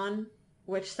expanded on,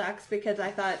 which sucks because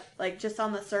I thought, just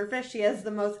on the surface, she has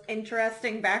the most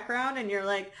interesting background, and you're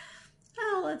like,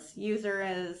 oh, let's use her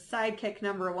as sidekick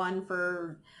number 1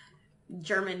 for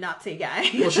German Nazi guy.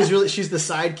 Well, she's the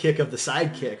sidekick of the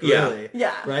sidekick, really.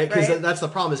 Yeah. Right? Because that's the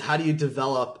problem, is how do you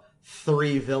develop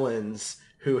 3 villains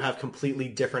who have completely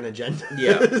different agendas?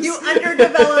 Yeah. You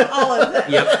underdevelop all of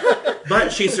them. Yep.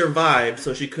 But she survived,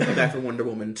 so she could be back for Wonder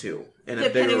Woman 2. In a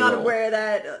Depending bigger on role. where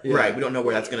that... Right, we don't know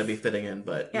where that's going to be fitting in,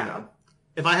 but, Yeah.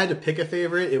 If I had to pick a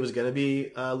favorite, it was going to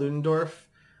be Ludendorff.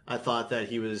 I thought that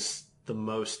he was the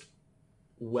most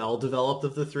well-developed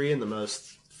of the 3 and the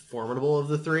most formidable of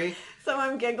the 3. So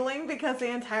I'm giggling because the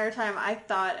entire time I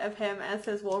thought of him as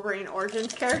his Wolverine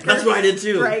Origins character. That's what I did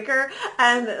too. Stryker.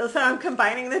 And so I'm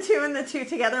combining the two, and the two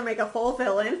together make a full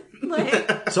villain.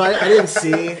 So I didn't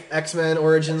see X-Men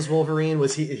Origins Wolverine.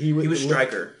 Was he was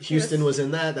Stryker. Houston was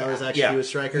in that? That was actually, he was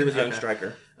Stryker? He was young Okay.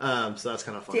 Stryker. So that's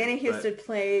kind of fun. Danny Houston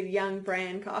played young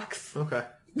Brian Cox. Okay.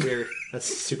 Weird. That's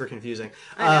super confusing.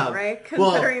 I know, right?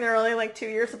 Considering they're only 2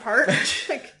 years apart.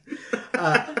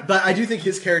 But I do think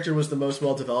his character was the most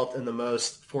well-developed and the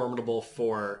most formidable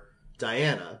for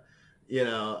Diana.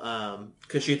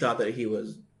 Because she thought that he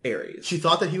was Ares. She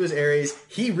thought that he was Ares.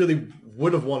 He really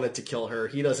would have wanted to kill her.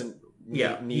 He doesn't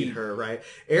need her, right?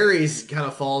 Ares kind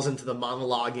of falls into the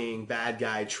monologuing bad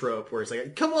guy trope where it's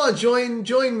like, come on,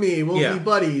 join me, we'll be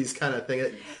buddies kind of thing.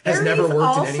 It has Ares never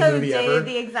worked in any movie also ever. did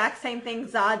the exact same thing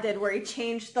Zod did, where he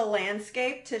changed the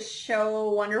landscape to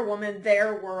show Wonder Woman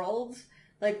their world,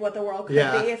 what the world could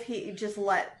be if he just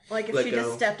if she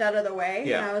just stepped out of the way.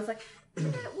 Yeah. And I was like,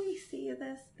 didn't we see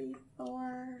this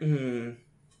before? Mm.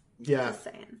 Yeah. Just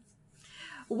saying.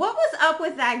 What was up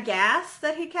with that gas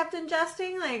that he kept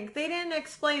ingesting? They didn't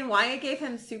explain why it gave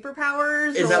him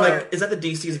superpowers. Is that the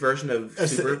DC's version of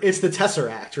Super? It's the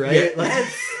Tesseract, right? Yeah.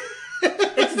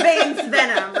 It's Bane against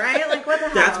Venom, right? Like, what the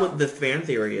hell? That's what the fan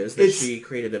theory is, that she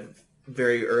created a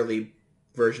very early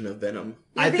version of Venom.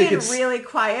 You're being really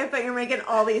quiet, but you're making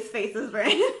all these faces,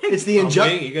 right? It's the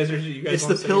injustice. You guys it's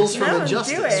the pills from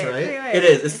Injustice, right? It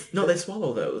is. No, they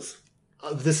swallow those.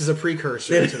 This is a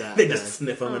precursor to that. They just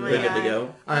sniff them and they're good to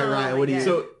go. All right, Ryan, what do you...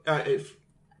 So, if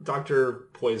Dr.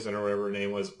 Poison, or whatever her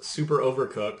name was, super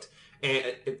overcooked, and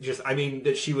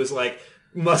that she was like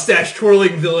mustache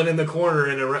twirling villain in the corner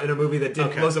in a movie that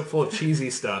wasn't full of cheesy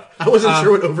stuff. I wasn't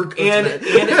sure what overcooked meant.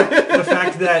 And the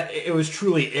fact that it was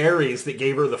truly Ares that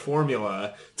gave her the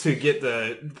formula to get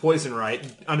the poison right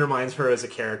undermines her as a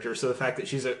character. So the fact that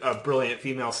she's a brilliant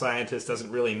female scientist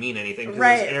doesn't really mean anything,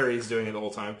 because it's Ares doing it the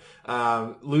whole time.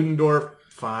 Ludendorff,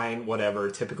 fine, whatever.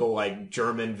 Typical, like,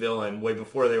 German villain way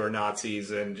before they were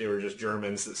Nazis and they were just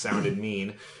Germans that sounded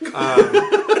mean.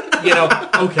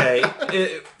 Okay.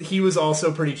 He was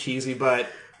also pretty cheesy, but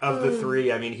of the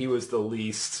three, I mean, he was the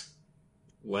least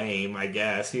lame, I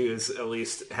guess. He was at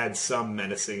least had some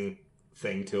menacing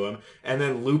thing to him. And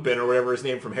then Lupin, or whatever his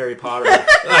name from Harry Potter,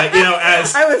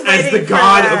 as the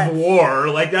god of war.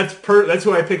 Like, that's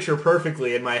who I picture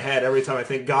perfectly in my head every time I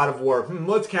think God of War.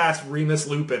 Let's cast Remus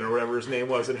Lupin, or whatever his name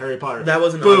was in Harry Potter. That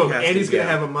was an boom, and he's going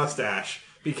to have a mustache,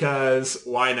 because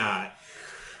why not?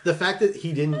 The fact that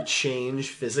he didn't change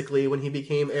physically when he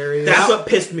became Ares. That's what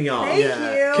pissed me off. Thank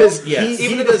you. Because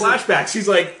even in the flashbacks, he's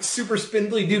like super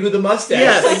spindly dude with a mustache.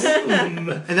 Yes.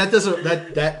 And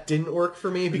that didn't work for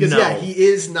me, because he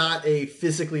is not a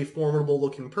physically formidable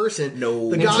looking person.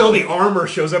 No. Until the armor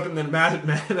shows up, and then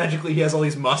magically he has all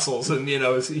these muscles, and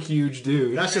is a huge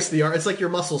dude. That's just the art. It's like your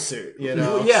muscle suit, Yeah,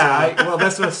 well,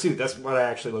 that's not a suit. That's what I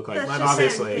actually look like.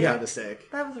 Obviously, my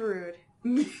mistake. That was rude.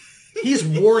 He's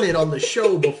worn it on the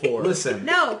show before. Listen.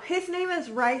 No, his name is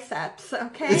Riceps,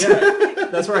 okay? Yeah,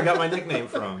 that's where I got my nickname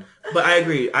from. But I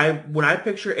agree. When I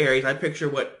picture Ares, I picture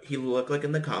what he looked like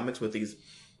in the comics, with these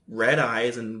red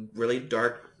eyes and really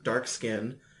dark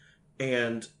skin,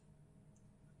 and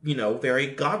very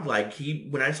godlike.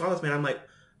 When I saw this man, I'm like,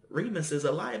 Remus is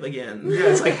alive again. Yeah,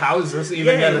 it's like, how is this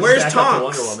even? Where's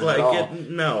Tonks?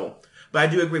 No. But I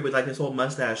do agree with, like, his whole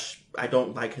mustache. I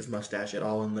don't like his mustache at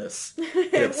all in this.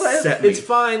 It upset me. It's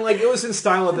fine. Like, it was in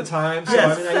style at the time. So,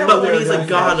 yes, I mean, but when he's a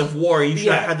god of war, you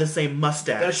should have had the same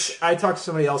mustache. I talked to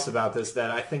somebody else about this, that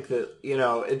I think that,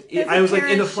 I was like,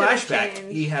 in the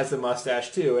flashback, he has the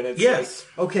mustache too. And it's like,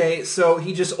 okay, so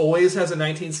he just always has a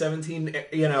 1917,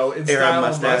 in style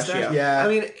mustache. Yeah. I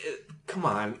mean... Come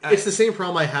on. It's the same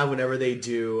problem I have whenever they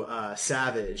do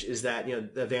Savage, is that,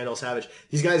 the Vandal Savage,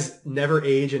 these guys never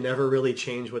age and never really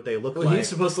change what they look like. He's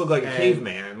supposed to look like a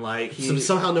caveman. Like,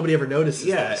 somehow nobody ever notices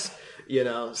this.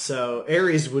 So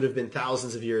Ares would have been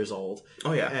thousands of years old.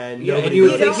 Oh, yeah. And you would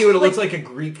think he would have looked like a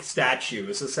Greek statue,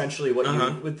 is essentially what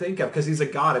you would think of, because he's a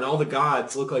god, and all the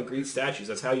gods look like Greek statues.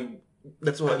 That's how you...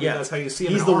 That's how you see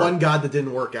him. He's the one god that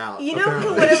didn't work out. You know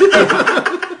who would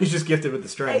have... He's just gifted with the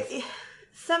strength.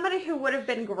 Somebody who would have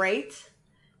been great,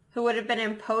 who would have been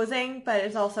imposing, but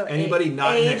is also anybody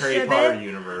not in the Harry Potter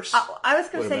universe. I was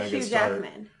going to say Hugh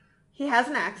Jackman. He has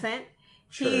an accent.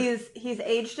 Sure. He's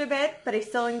aged a bit, but he's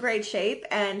still in great shape,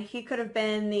 and he could have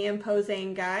been the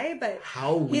imposing guy. But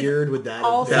how weird would that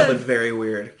have been? That was very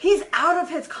weird. He's out of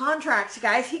his contract,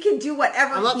 guys. He can do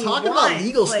whatever he wants. I'm not talking about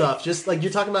legal stuff. Just like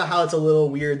you're talking about how it's a little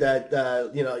weird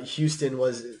that Houston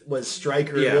was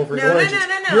Stryker in Wolverine Origins.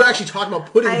 No. You're actually talking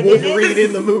about putting Wolverine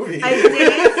in the movie. I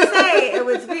didn't say it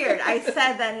was weird. I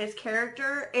said that his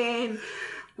character in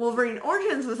Wolverine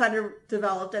Origins was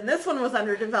underdeveloped, and this one was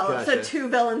underdeveloped. Gotcha. So 2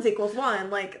 villains equals 1.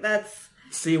 Like, that's...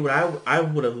 See, what I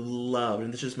would have loved,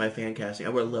 and this is my fan casting, I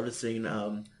would have loved to see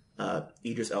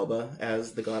Idris Elba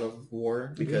as the God of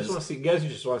War, because you guys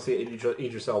just want to see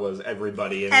Idris Elba as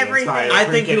everybody in everything. The entire. I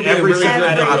think he would be a really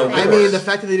good God of War. I mean, the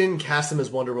fact that they didn't cast him as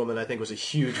Wonder Woman, I think, was a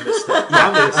huge mistake.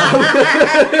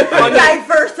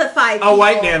 Diversify people. A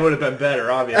white man would have been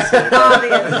better, obviously.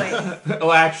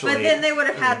 Well, actually, but then they would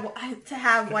have had to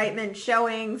have white men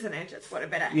showings, and it just would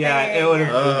have been a it would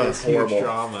have been this huge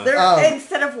drama.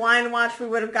 Instead of Wine Watch, we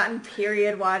would have gotten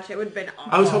Period Watch. It would have been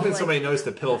awful. I was hoping somebody noticed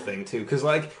the pill thing too, because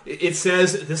like it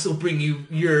says this will bring you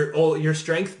your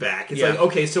strength back. It's like,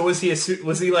 okay, so was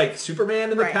he like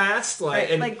Superman in the past?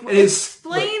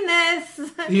 Explain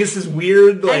this. He has this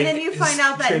weird and then you find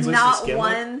out that not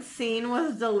one scene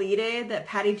was deleted. That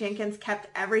Patty Jenkins kept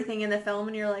everything in the film,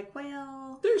 and you're like,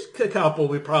 well. there's a couple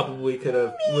we probably could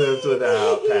have lived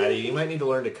without, Patty. You might need to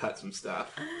learn to cut some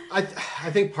stuff. I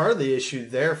think part of the issue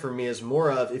there for me is more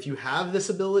of if you have this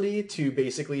ability to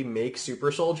basically make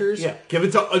super soldiers, Yeah, give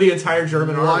it to the entire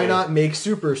German army. why not make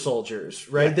super soldiers,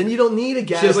 right? Then you don't need a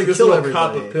gas She has like to this kill little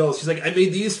everybody. cup of pills. She's like, I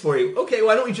made these for you. Okay,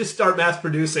 why don't we just start mass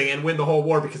producing and win the whole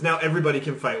war? Because now everybody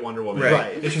can fight Wonder Woman.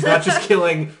 Right. And she's not just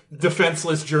killing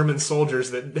defenseless German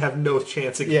soldiers that have no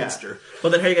chance against her.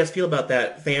 Well, then how do you guys feel about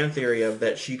that fan theory of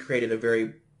that she created a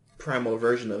very primal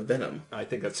version of Venom? I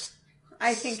think that's...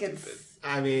 I think it's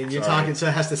I mean, you're talking, so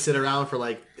it has to sit around for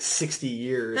like 60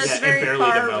 years. That's Yeah, very and barely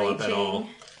develop far-reaching. at all.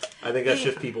 I think that's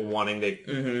just people wanting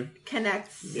to...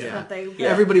 connects something. Yeah.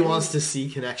 Everybody wants to see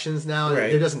connections now. And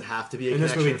Right. there doesn't have to be a And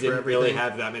this connection movie for didn't everything. really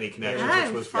have that many connections, I'm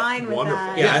which was fine with wonderful.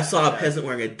 that. Yeah, I saw a peasant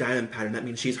wearing a diamond pattern. That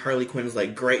means she's Harley Quinn's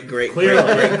like great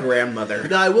grandmother.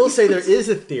 Now, I will say there is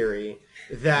a theory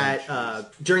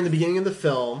that during the beginning of the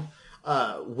film,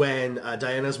 when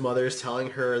Diana's mother is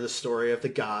telling her the story of the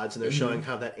gods, and they're showing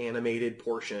kind of that animated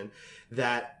portion,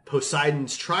 that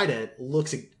Poseidon's trident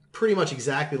looks pretty much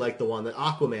exactly like the one that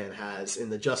Aquaman has in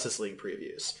the Justice League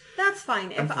previews. That's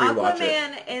fine. If rewatch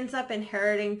Aquaman ends up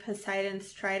inheriting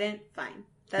Poseidon's trident, fine.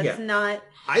 That's Yeah. not...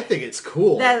 I think it's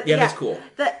cool. That's cool.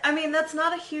 I mean, that's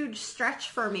not a huge stretch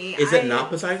for me. Is it not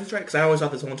Poseidon's trident? Because I always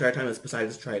thought this whole entire time it was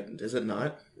Poseidon's trident. Is it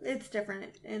not? It's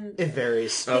different. And It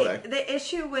varies. Okay. the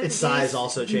issue with Its size DC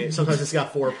also changes. Sometimes it's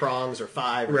got 4 prongs or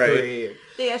 5 or Right. 3.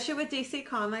 The issue with DC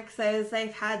Comics is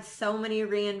they've had so many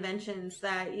reinventions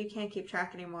that you can't keep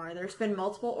track anymore. There's been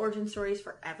multiple origin stories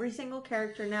for every single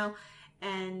character now,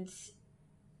 and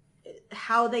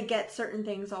how they get certain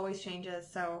things always changes.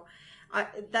 So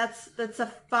that's a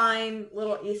fine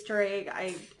little Easter egg. I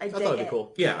dig I thought it'd be it.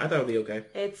 cool. Yeah, I thought it would be okay.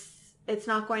 It's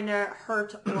not going to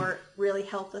hurt or really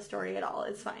help the story at all.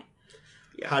 It's fine.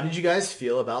 How did you guys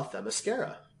feel about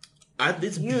Themyscira?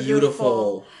 It's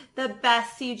beautiful. The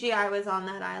best CGI was on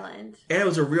that island. And it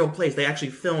was a real place. They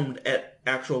actually filmed at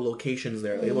actual locations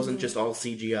there. It wasn't just all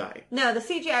CGI. No, the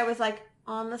CGI was like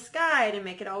on the sky to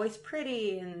make it always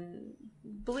pretty and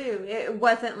blue. It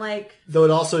wasn't like... Though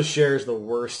it also shares the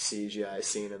worst CGI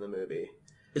scene in the movie.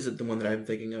 Is it the one that I'm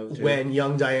thinking of, too? When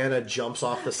young Diana jumps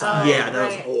off the side. Yeah, that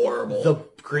was Right. horrible. The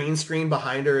green screen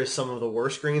behind her is some of the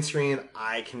worst green screen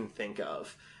I can think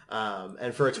of.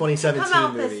 And for a 2017 Come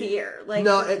out movie... this year. Like,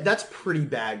 No, that's pretty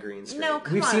bad green screen. No,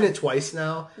 come We've on. seen it twice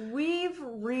now. we've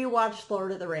rewatched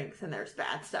Lord of the Rings and there's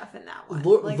bad stuff in that one. The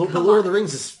Like, Lord come of the on.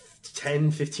 Rings is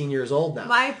 10, 15 years old now.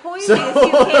 My point So- is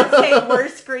you can't say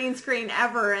worst green screen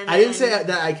ever. And I didn't then- say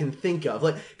that I can think of.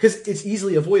 Because it's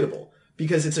easily avoidable.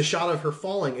 Because it's a shot of her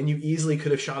falling, and you easily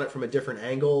could have shot it from a different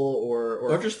angle,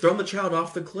 Or just thrown the child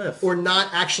off the cliff. or not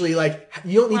actually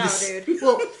you don't need Wow, to. dude.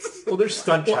 Well, there's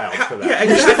stunt child for that. Yeah,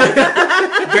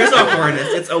 exactly. There's a harness.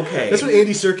 It's okay. That's what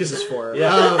Andy Serkis is for.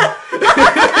 Yeah.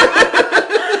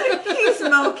 He's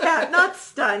mocap, not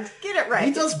stunt. Get it right.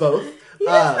 He does both. He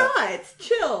does not.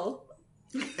 Chill.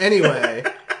 Anyway,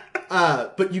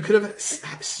 but you could have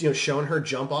shown her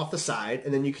jump off the side,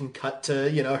 and then you can cut to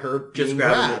her Just being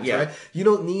grabbing grabbed. it, yeah. Right? You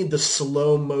don't need the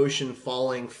slow motion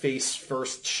falling face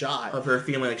first shot. of her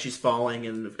feeling like she's falling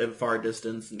in far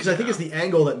distance. Because I think it's the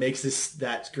angle that makes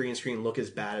that green screen look as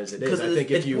bad as it is. Because I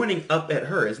think it's pointing up at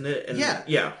her, isn't it? And, Yeah.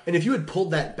 Yeah. And if you had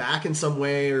pulled that back in some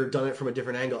way or done it from a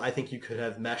different angle, I think you could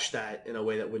have meshed that in a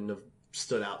way that wouldn't have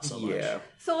stood out so much. Yeah.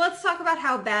 So let's talk about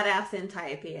how badass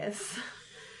Antiope is.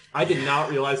 I did not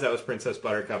realize that was Princess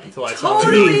Buttercup until I saw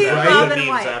Totally the Robin memes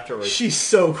White. afterwards. She's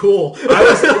so cool. The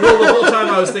whole time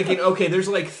I was thinking, okay, there's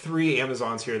like 3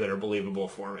 Amazons here that are believable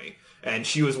for me. And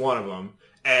she was one of them.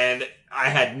 And I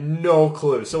had no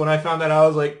clue. So when I found that, I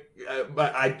was like,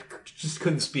 but I just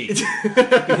couldn't speak.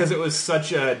 Because it was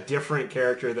such a different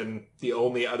character than the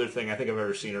only other thing I think I've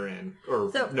ever seen her in. Or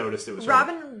So, noticed it was her.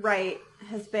 Robin Wright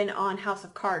has been on House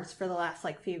of Cards for the last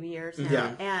few years now.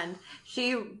 Yeah. And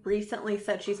she recently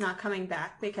said she's not coming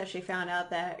back because she found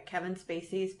out that Kevin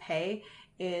Spacey's pay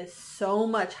is so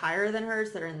much higher than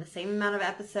hers. They're in the same amount of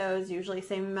episodes, usually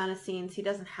same amount of scenes. He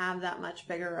doesn't have that much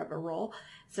bigger of a role.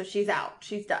 So she's out.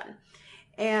 She's done.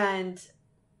 And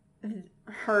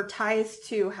her ties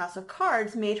to House of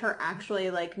Cards made her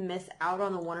actually miss out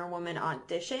on the Wonder Woman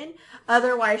audition.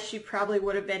 Otherwise, she probably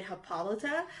would have been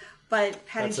Hippolyta. But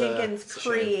Patty That's Jenkins a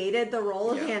shame. created the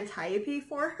role of Antiope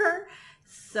for her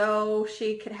so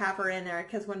she could have her in there.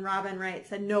 Because when Robin Wright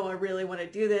said, no, I really want to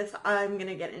do this. I'm going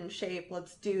to get in shape.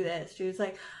 Let's do this. She was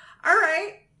like, all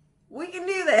right, we can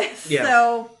do this. Yeah.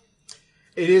 So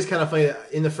It is kind of funny.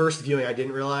 In the first viewing, I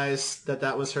didn't realize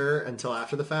that was her until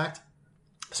after the fact.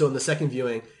 So in the second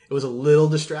viewing, it was a little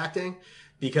distracting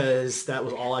because that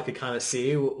was all I could kind of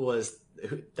see was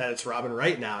that it's Robin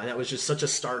Wright now. And that was just such a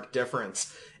stark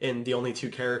difference in the only two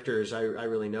characters I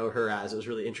really know her as. It was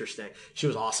really interesting. She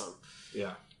was awesome.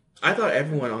 Yeah. I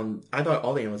thought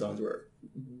all the Amazons were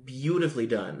beautifully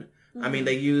done. I mean,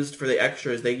 they used, for the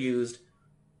extras, they used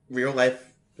real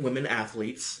life women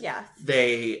athletes. Yeah.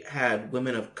 They had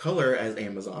women of color as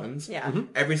Amazons. Yeah.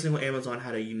 Mm-hmm. Every single Amazon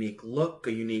had a unique look,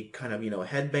 a unique kind of,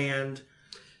 headband.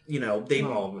 They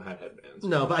Not all of them had headbands.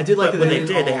 No, but I did like but that when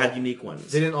they all- had unique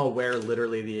ones. They didn't all wear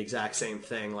literally the exact same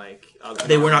thing. Like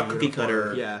They were not uniform. cookie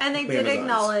cutter. Yeah. And they did Amazons.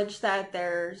 acknowledge that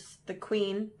there's the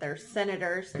queen, there's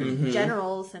senators, there's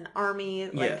generals and army.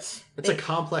 Like, Yes. It's a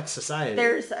complex society.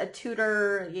 there's a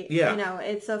tutor. Yeah.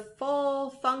 It's a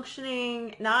full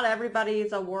functioning. Not everybody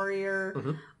is a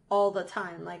warrior all the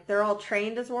time. Like they're all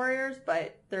trained as warriors,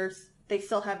 but they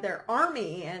still have their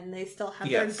army and they still have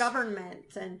Yes. their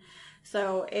government. And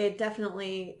so it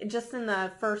definitely, just in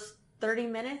the first 30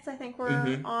 minutes, I think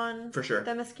we're on For sure.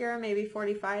 the Mascara, maybe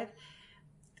 45,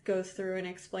 goes through and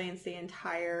explains the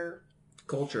entire.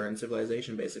 Culture and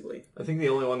civilization, basically. I think the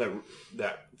only one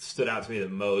that stood out to me the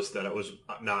most that it was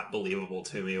not believable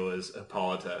to me was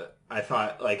Hippolyta. I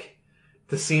thought, like,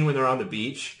 the scene when they're on the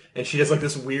beach and she does like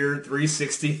this weird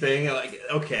 360 thing. Like,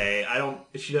 okay, I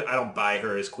don't buy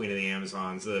her as Queen of the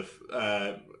Amazons.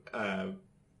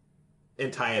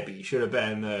 Antiope should have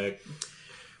been the.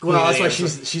 Queen well, of that's the why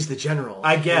Amazons. she's the general.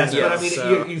 I guess, Yeah, but I mean,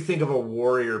 so- you think of a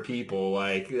warrior people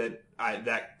like that.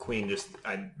 That queen just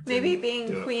Maybe didn't do being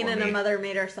it queen for and a me. mother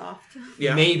made her soft.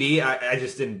 Yeah. Maybe. I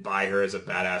just didn't buy her as a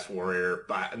badass warrior,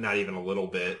 not even a little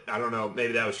bit. I don't know.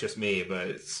 Maybe that was just me,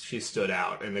 but she stood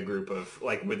out in the group of,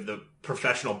 like, with the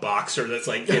professional boxer that's,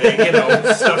 like, getting,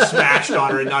 stuff smashed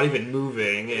on her and not even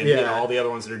moving. And, Yeah. all the other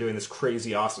ones that are doing this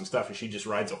crazy awesome stuff. And she just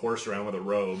rides a horse around with a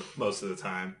robe most of the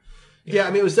time. Yeah, I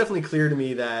mean, it was definitely clear to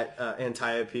me that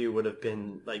Antiope would have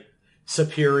been like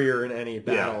superior in any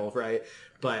battle, right?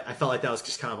 But I felt like that was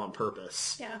just kind of on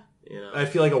purpose. Yeah. I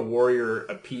feel like a warrior,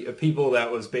 a people that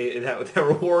was that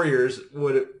were warriors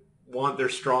would want their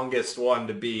strongest one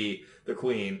to be the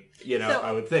queen.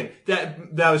 I would think that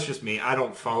was just me. I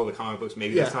don't follow the comic books.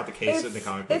 Maybe that's not the case in the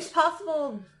comic books. It's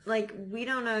possible, like, we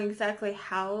don't know exactly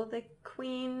how the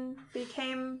queen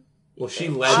became. Well, she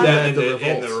led She them led in the the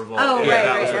revolt. revolt. Oh, yeah, right,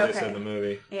 that was right, what okay. they said in the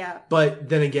movie. Yeah. But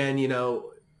then again,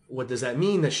 what does that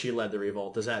mean that she led the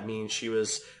revolt? Does that mean she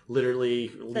was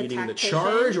literally leading the tactician?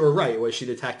 charge? Or, was she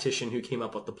the tactician who came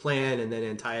up with the plan and then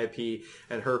Antiope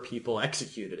and her people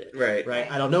executed it? Right.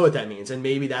 I don't know what that means. And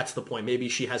maybe that's the point. Maybe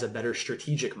she has a better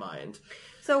strategic mind.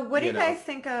 So what do you know. guys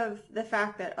think of the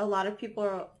fact that a lot of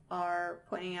people are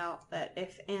pointing out that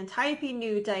if Antiope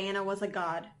knew Diana was a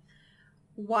god,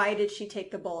 why did she take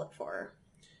the bullet for her?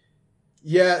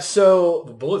 Yeah, so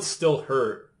The bullets still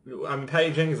hurt. I mean,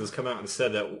 Patty Jenkins has come out and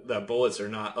said that bullets are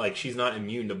not, like, she's not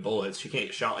immune to bullets. She can't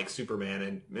get shot like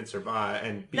Superman and survive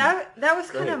and be... That was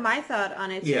kind of my thought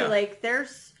on it too. Yeah. Like,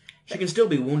 there's She can still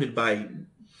be wounded by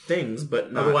things,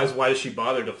 but not... Otherwise, why does she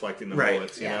bother deflecting the Right.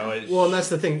 bullets? Yeah. well, and that's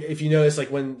the thing. If you notice,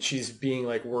 like when she's being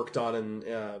like worked on, and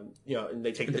and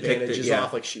they take the They take the- bandages yeah.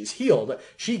 off, like she's healed,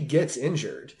 she gets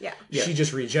injured. Yeah. She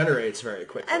just regenerates very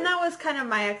quickly. And that was kind of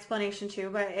my explanation too,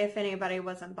 but if anybody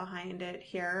wasn't behind it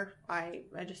here, I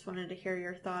just wanted to hear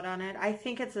your thought on it. I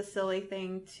think it's a silly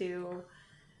thing to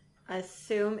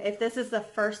assume if this is the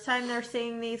first time they're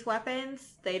seeing these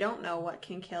weapons, they don't know what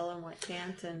can kill and what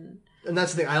can't. And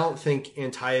that's the thing. I don't think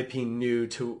Antiope knew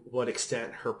to what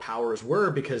extent her powers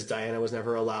were because Diana was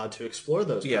never allowed to explore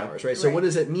those Yeah. powers, right? So Right. what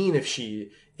does it mean if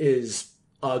she is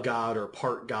a god or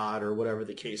part god or whatever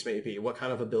the case may be? What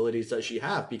kind of abilities does she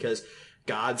have? Because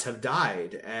gods have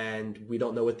died and we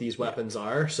don't know what these weapons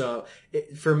are. So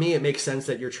for me, it makes sense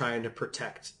that you're trying to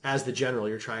protect, as the general,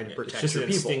 you're trying to It's protect just your an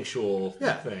people. instinctual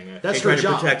Yeah. thing. That's You're her trying to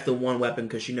job. protect the one weapon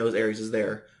because she knows Ares is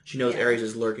there. She knows Ares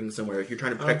is lurking somewhere. If you're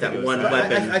trying to protect think that it was one that.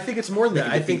 weapon... I think it's more than that.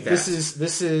 can I think defeat this is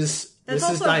that's this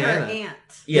is also Diana. her aunt.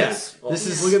 Yes. This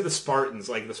is Look at the Spartans.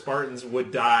 Like, the Spartans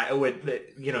would die,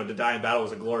 to die in battle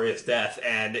was a glorious death,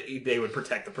 and they would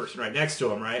protect the person right next to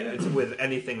them, right? It's with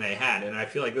anything they had. And I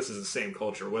feel like this is the same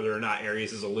culture. Whether or not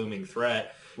Ares is a looming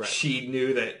threat, she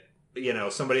knew that,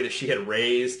 somebody that she had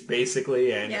raised,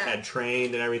 basically, and had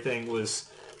trained and everything was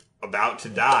about to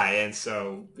die. And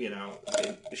so,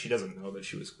 she doesn't know that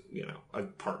she was, a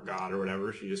part god or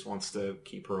whatever. She just wants to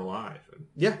keep her alive.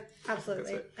 Yeah.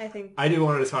 Absolutely. That's it. I think I do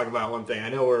wanted to talk about one thing. I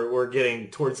know we're getting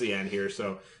towards the end here,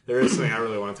 so there is something I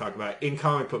really want to talk about. In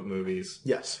comic book movies,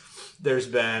 Yes. there's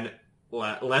been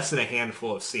less than a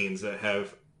handful of scenes that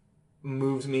have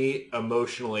moved me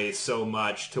emotionally so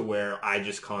much to where I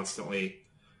just constantly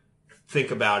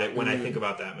think about it when I think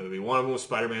about that movie. One of them was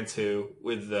Spider-Man 2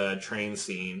 with the train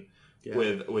scene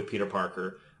with Peter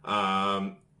Parker.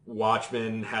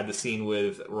 Watchmen had the scene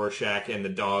with Rorschach and the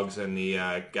dogs and the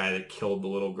guy that killed the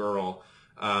little girl.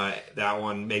 That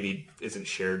one maybe isn't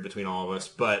shared between all of us,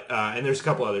 but and there's a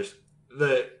couple others.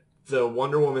 The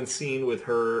Wonder Woman scene with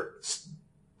her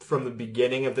from the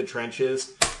beginning of the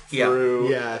trenches through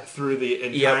the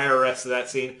entire rest of that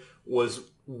scene was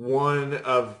one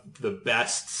of the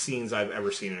best scenes I've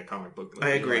ever seen in a comic book movie.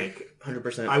 I agree,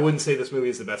 100%. I wouldn't say this movie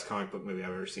is the best comic book movie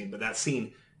I've ever seen, but that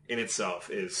scene in itself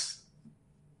is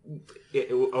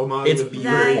it's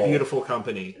very beautiful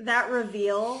company. That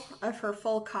reveal of her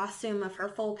full costume, of her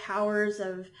full powers,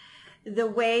 of the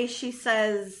way she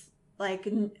says, like,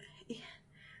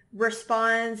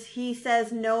 responds, he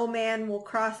says no man will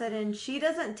cross it, and she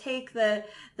doesn't take the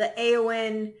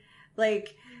Eowyn,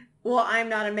 like, well, I'm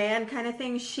not a man kind of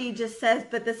thing. She just says,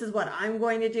 but this is what I'm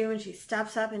going to do, and she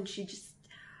steps up and she just,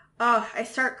 I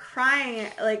start crying,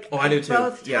 like, I do too.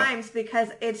 Both times, because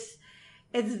it's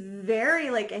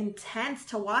very, like, intense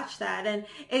to watch that, and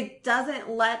it doesn't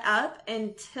let up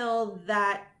until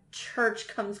that church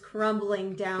comes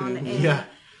crumbling down in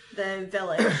the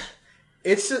village.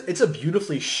 It's a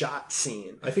beautifully shot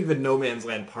scene. I think the No Man's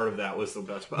Land part of that was the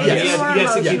best part.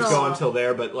 Yes, it keeps going till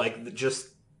there, but like just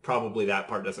probably that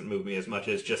part doesn't move me as much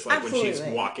as just like when she's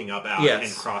walking up out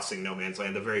and crossing No Man's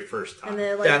Land the very first time.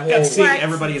 And like, that and seeing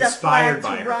everybody inspired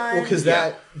by her. Well, because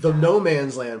the No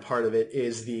Man's Land part of it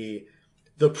is the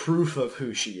proof of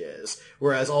who she is,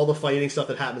 whereas all the fighting stuff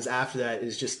that happens after that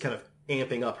is just kind of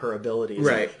amping up her abilities.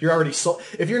 Right. Like, you're already sold.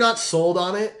 If you're not sold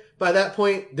on it, by that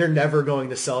point, they're never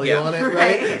going to sell you on it,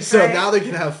 right? So now they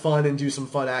can have fun and do some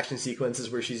fun action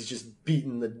sequences where she's just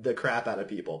beating the crap out of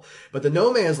people. But the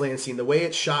No Man's Land scene, the way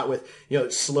it's shot with,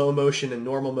 slow motion and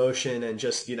normal motion and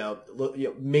just,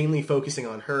 mainly focusing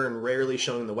on her and rarely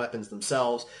showing the weapons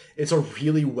themselves, it's a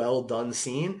really well done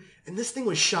scene. And this thing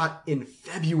was shot in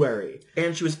February.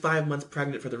 And she was 5 months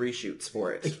pregnant for the reshoots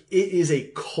for it. Like, it is a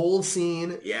cold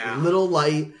scene, little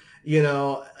light.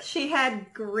 She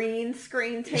had green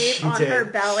screen tape on her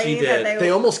belly. She did. That they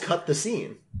almost cut the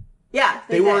scene. Yeah,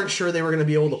 they weren't sure they were going to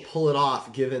be able to pull it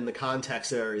off given the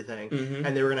context of everything,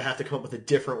 and they were going to have to come up with a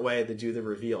different way to do the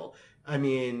reveal. I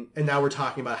mean, and now we're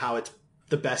talking about how it's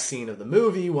the best scene of the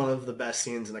movie, one of the best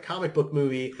scenes in a comic book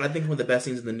movie. I think one of the best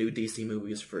scenes in the new DC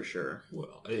movies for sure.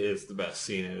 Well, it is the best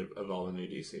scene of all the new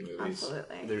DC movies.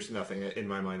 Absolutely. There's nothing in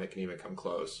my mind that can even come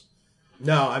close.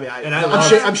 No, I mean,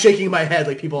 I'm shaking my head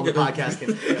like people on the podcast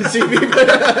can see me.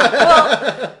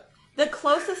 Well, the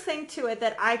closest thing to it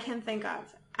that I can think of,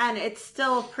 and it's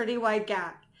still a pretty wide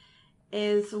gap,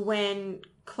 is when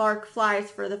Clark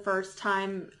flies for the first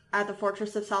time at the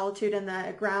Fortress of Solitude and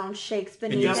the ground shakes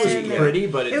beneath him. It was pretty,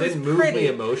 but it didn't move me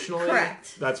emotionally.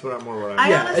 Correct. That's what I'm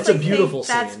honestly it's a beautiful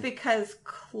think that's scene. because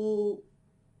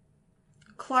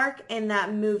Clark in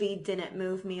that movie didn't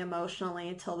move me emotionally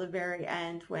until the very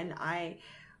end when I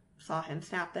saw him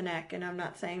snap the neck. And I'm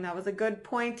not saying that was a good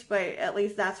point, but at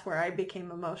least that's where I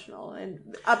became emotional.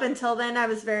 And up until then, I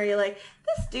was very like,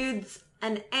 this dude's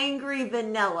an angry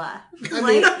vanilla. I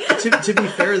mean, to be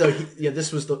fair, though,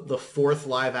 this was the fourth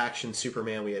live-action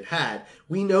Superman we had.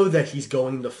 We know that he's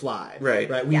going to fly.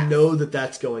 Right? We know that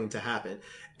that's going to happen.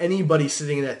 Anybody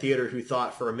sitting in that theater who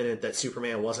thought for a minute that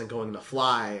Superman wasn't going to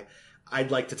fly, I'd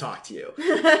like to talk to you.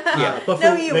 But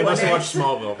they must have watched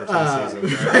Smallville for 10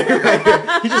 seasons.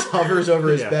 Right. He just hovers over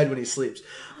his bed when he sleeps.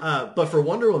 But for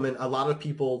Wonder Woman, a lot of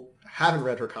people haven't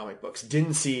read her comic books,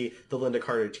 didn't see the Linda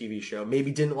Carter TV show, maybe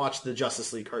didn't watch the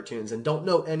Justice League cartoons, and don't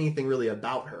know anything really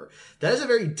about her. That is a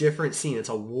very different scene. It's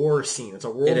a war scene. It's a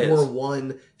World War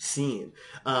I scene.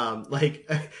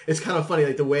 It's kind of funny,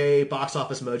 like the way Box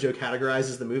Office Mojo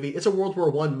categorizes the movie. It's a World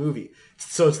War I movie.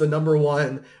 So it's the number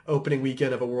one opening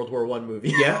weekend of a World War I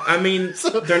movie. Yeah, I mean,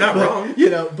 they're not wrong.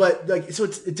 So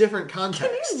it's a different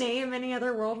context. Can you name any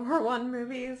other World War I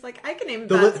movies? Like, I can name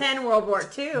about 10 World War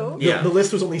II. The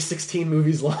list was only 16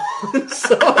 movies long.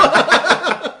 So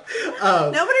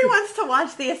nobody wants to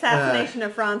watch the assassination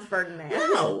of Franz Ferdinand.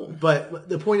 No, but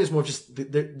the point is more just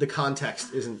the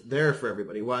context isn't there for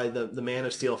everybody. Why the Man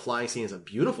of Steel flying scene is a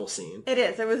beautiful scene. It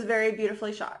is. It was very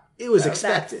beautifully shot. It was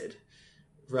expected.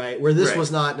 Right, where this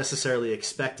was not necessarily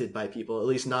expected by people, at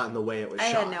least not in the way it was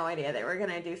shot. I had no idea they were going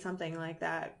to do something like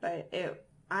that, but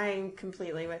I'm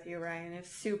completely with you, Ryan. It's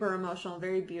super emotional,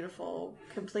 very beautiful,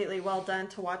 completely well done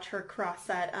to watch her cross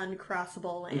that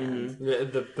uncrossable land.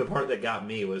 Mm-hmm. The part that got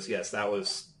me was, yes, that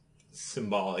was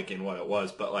symbolic in what it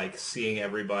was, but like seeing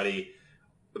everybody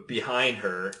behind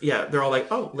her. Yeah, they're all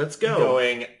like, oh, let's go.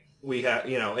 Going, we have,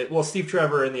 Steve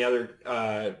Trevor and the other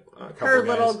couple her guys,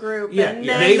 little group, and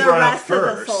then they the run rest up of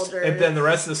the first, soldiers. and then the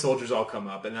rest of the soldiers all come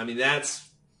up, and I mean that's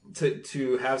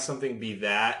to have something be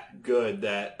that good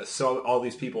that all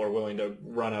these people are willing to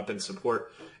run up and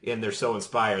support, and they're so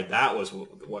inspired. That was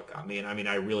what got me. And I mean,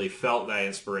 I really felt that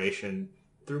inspiration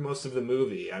through most of the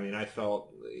movie. I mean, I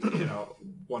felt,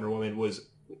 Wonder Woman was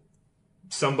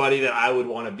somebody that I would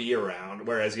want to be around.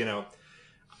 Whereas,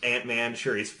 Ant-Man,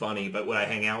 sure, he's funny, but would I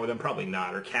hang out with him? Probably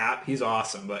not. Or Cap, he's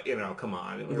awesome, but, come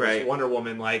on. Right. Wonder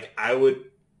Woman, I would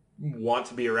want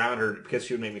to be around her because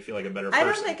she would make me feel like a better person.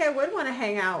 I don't think I would want to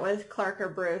hang out with Clark or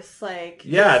Bruce.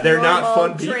 Yeah, they're not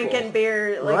fun people. Drinking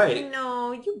beer. Right.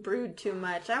 You brood too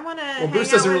much. I want to Well,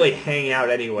 Bruce doesn't really hang out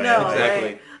anyway. No, exactly.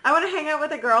 Right. I want to hang out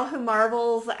with a girl who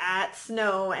marvels at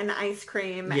snow and ice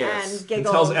cream and giggles. And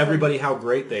tells everybody how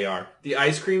great they are. The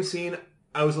ice cream scene,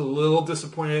 I was a little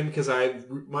disappointed because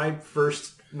my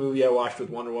first movie I watched with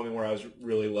Wonder Woman where I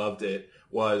really loved it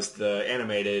was the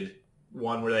animated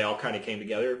one where they all kind of came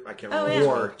together. I can't remember. Yeah.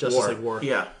 War. Justice League War.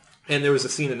 Yeah. And there was a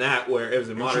scene in that where it was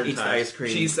in modern she eats times. ice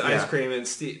cream. She eats the ice cream, and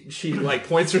she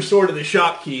points her sword at the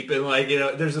shopkeep,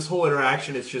 and there's this whole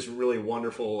interaction. It's just really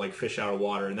wonderful, fish out of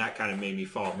water, and that kind of made me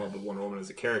fall in love with Wonder Woman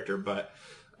as a character. But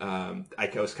I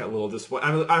was kind of a little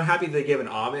disappointed. I'm happy they gave an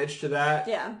homage to that.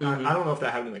 Yeah. I don't know if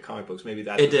that happened in the comic books. Maybe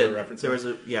that's It what they're did. referencing. There was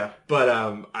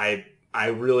But I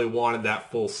really wanted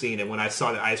that full scene, and when I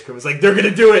saw the ice cream, I was like, they're going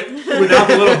to do it without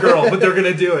the little girl, but they're going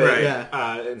to do it. Right.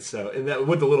 Yeah. And that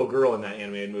with the little girl in that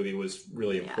animated movie was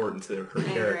really important to her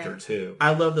character, too.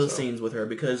 I love those scenes with her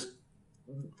because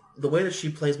the way that she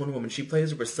plays Wonder Woman, she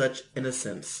plays her with such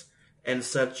innocence and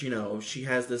such, she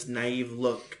has this naive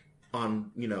look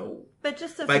on, But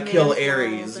just if I kill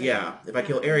Ares, if I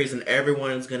kill Ares, then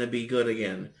everyone's going to be good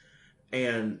again.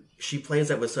 And she plays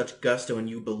that with such gusto, and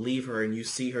you believe her, and you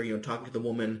see her, talking to the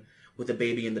woman with the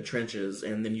baby in the trenches,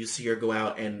 and then you see her go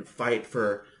out and fight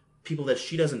for people that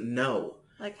she doesn't know.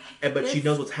 But she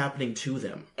knows what's happening to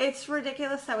them. It's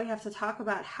ridiculous that we have to talk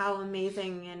about how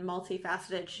amazing and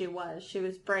multifaceted she was. She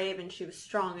was brave and she was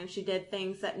strong, and she did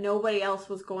things that nobody else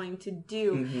was going to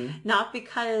do. Mm-hmm. Not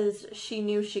because she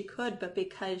knew she could, but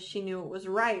because she knew it was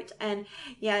right. And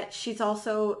yet she's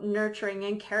also nurturing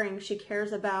and caring. She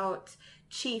cares about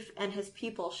Chief and his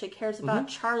people. She cares about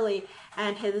Charlie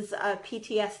and his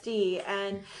PTSD,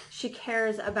 and she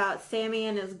cares about Sammy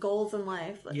and his goals in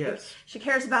life. Yes. She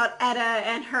cares about Etta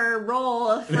and her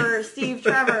role for Steve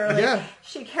Trevor. Yeah.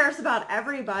 She cares about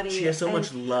everybody. She has so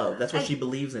much love. That's what she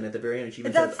believes in at the very end. She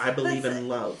even says, I believe in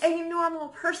love. A normal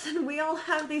person, we all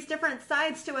have these different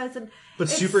sides to us, and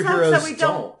But it superheroes sucks that we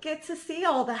don't get to see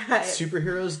all that.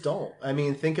 Superheroes don't. I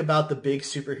mean, think about the big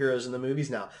superheroes in the movies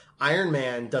now. Iron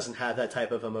Man doesn't have that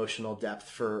type of emotional depth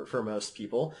for most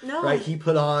people. No. Right? He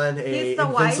put on He's a the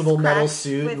invincible metal wisecrack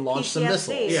suit with and launched some PTSD.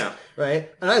 missiles. Yeah.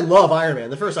 Right? And I love Iron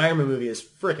Man. The first Iron Man movie is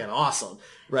freaking awesome.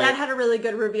 Right? That had a really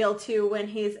good reveal, too, when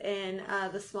he's in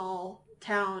the small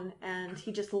town and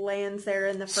he just lands there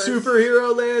in the first...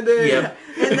 Superhero landing! Yep.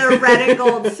 in the red and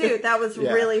gold suit. That was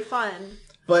really fun.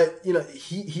 But,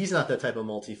 he's not that type of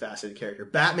multifaceted character.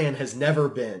 Batman has never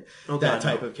been that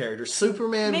type of character.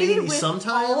 Superman maybe with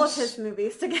sometimes. all of his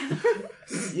movies together.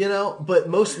 But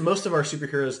most of our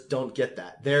superheroes don't get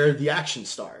that. They're the action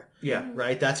star. Yeah.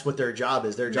 Right? That's what their job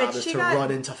is. Their job is to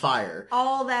run into fire.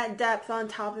 All that depth on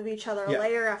top of each other,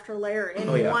 layer after layer in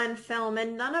one film,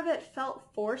 and none of it felt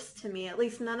forced to me. At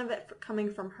least none of it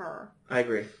coming from her. I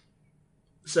agree.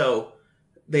 So,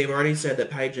 they've already said that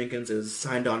Patty Jenkins is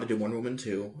signed on to do Wonder Woman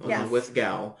 2 with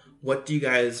Gal. What do you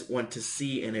guys want to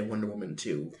see in a Wonder Woman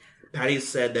 2? Patty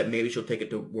said that maybe she'll take it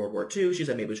to World War II. She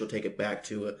said maybe she'll take it back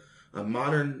to a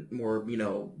modern, more,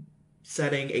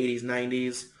 setting, 80s,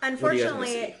 90s.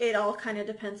 Unfortunately, it all kind of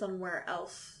depends on where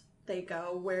else they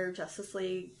go, where Justice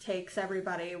League takes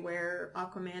everybody, where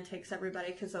Aquaman takes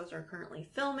everybody, because those are currently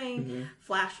filming. Mm-hmm.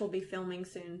 Flash will be filming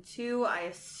soon, too. I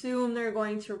assume they're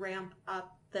going to ramp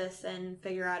up this and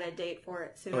figure out a date for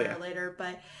it sooner or later,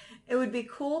 but it would be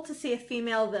cool to see a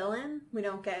female villain. We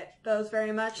don't get those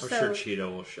very much. I'm so sure Cheetah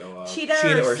will show up. Cheetah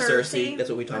or Cersei. That's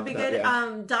what we talked would be about. good.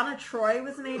 Yeah. Donna Troy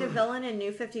was made a villain in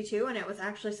New 52, and it was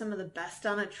actually some of the best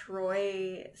Donna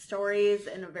Troy stories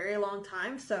in a very long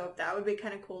time, so that would be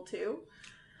kind of cool too.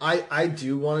 I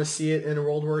do want to see it in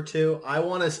World War II. I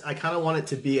kind of want it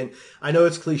to be, and I know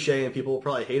it's cliche and people will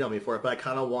probably hate on me for it, but I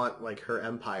kind of want like her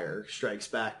Empire Strikes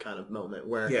Back kind of moment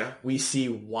where we see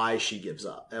why she gives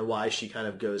up and why she kind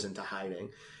of goes into hiding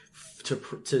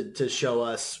to show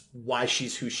us why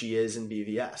she's who she is in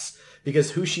BVS.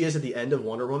 Because who she is at the end of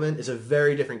Wonder Woman is a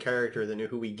very different character than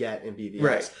who we get in BVS.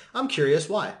 Right. I'm curious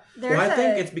why. I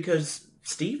think it's because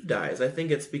Steve dies. I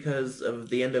think it's because of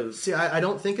the end of... See, I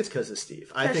don't think it's because of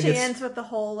Steve. I think she it's... ends with the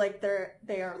whole, like,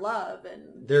 they are love.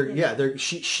 And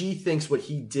she thinks what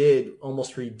he did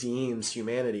almost redeems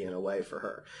humanity in a way for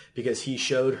her. Because he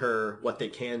showed her what they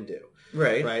can do.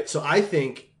 Right. Right? So I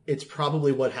think it's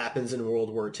probably what happens in World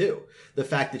War II. The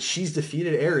fact that she's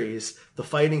defeated Ares, the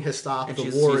fighting has stopped, the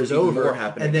war is over,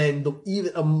 and then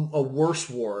even a worse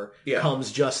war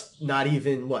comes just not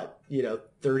even,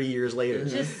 30 years later.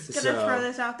 Just going to throw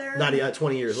this out there. Not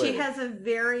 20 years later. She has a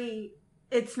very,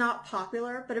 it's not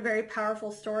popular, but a very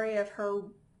powerful story of her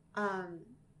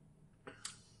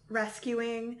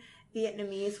rescuing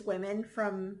Vietnamese women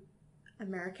from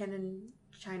American and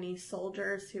Chinese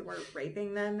soldiers who were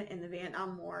raping them in the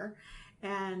Vietnam War,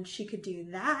 and she could do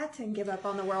that and give up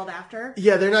on the world after.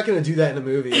 Yeah, they're not going to do that in a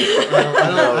movie.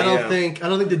 I don't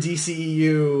think the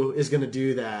DCEU is going to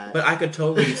do that. But I could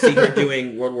totally see her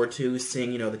doing World War II,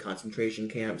 seeing the concentration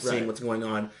camps, seeing what's going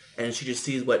on, and she just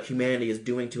sees what humanity is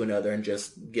doing to another and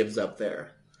just gives up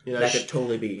there. That could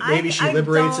totally be. Maybe she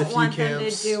liberates a few camps. I don't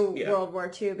want them to do World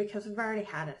War II because we've already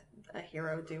had a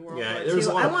hero do World War II. There's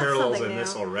a lot of parallels in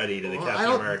this already to the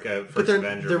Captain America First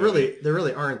Avenger movie. There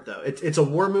really aren't, though. It's a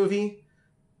war movie.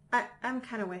 I'm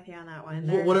kind of with you on that one.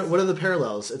 What are the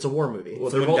parallels? It's a war movie. Well,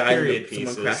 they're both period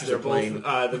pieces. They're both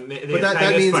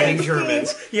that means fighting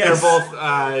Germans. Yes.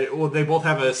 They're both. They both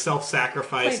have a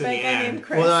self-sacrifice in the end.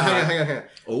 Well, hang on.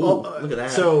 Oh, look at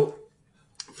that. So,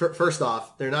 first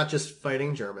off, they're not just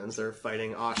fighting Germans. They're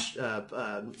fighting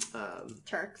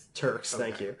Turks. Turks.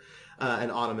 Thank you.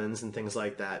 And Ottomans and things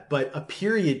like that. But a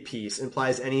period piece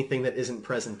implies anything that isn't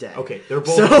present day. Okay, they're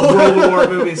both World War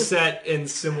movies set in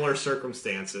similar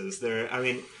circumstances. So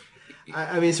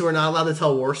we're not allowed to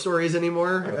tell war stories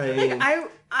anymore? Okay.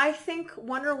 I think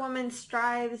Wonder Woman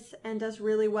strives and does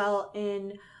really well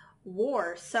in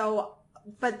war. So,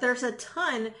 but there's a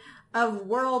ton of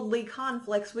worldly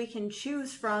conflicts we can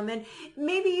choose from, and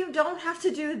maybe you don't have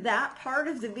to do that part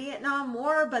of the Vietnam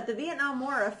War, but the Vietnam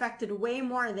War affected way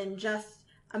more than just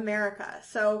America.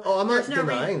 So I'm not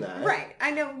denying that. Right.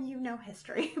 I know you know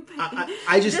history. But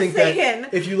I just think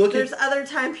that if you look there's other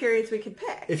time periods we could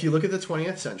pick. If you look at the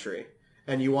 20th century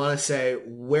and you want to say,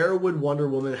 where would Wonder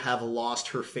Woman have lost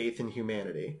her faith in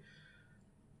humanity?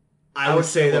 I would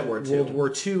say that World War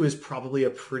II is probably a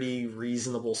pretty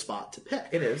reasonable spot to pick.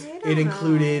 It is. It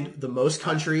included the most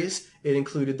countries. It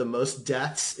included the most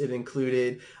deaths. It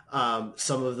included some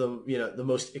of the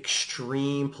most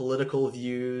extreme political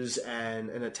views and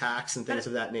attacks and things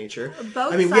of that nature.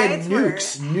 Both we had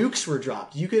nukes. Nukes were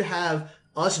dropped. You could have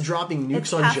us dropping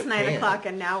nukes on Japan. It's past 9 o'clock,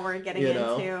 and now we're getting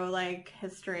into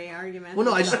history arguments. Well,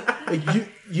 no, I just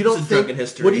you don't think.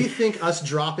 History. What do you think us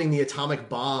dropping the atomic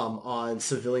bomb on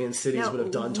civilian cities would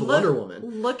have done to Wonder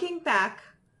Woman? Looking back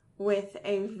with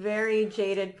a very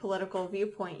jaded political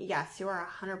viewpoint, yes, you are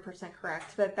 100%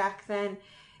 correct. But back then,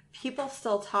 people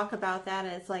still talk about that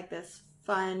as like this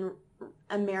fun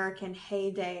American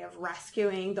heyday of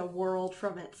rescuing the world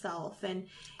from itself. And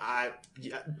I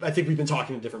think we've been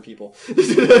talking to different people. I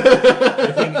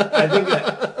think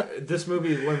that this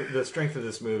movie, the strength of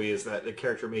this movie is that the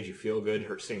character made you feel good,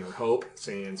 her seeing her hope,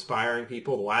 seeing inspiring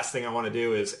people. The last thing I want to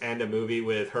do is end a movie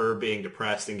with her being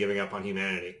depressed and giving up on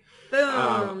humanity.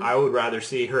 Boom. I would rather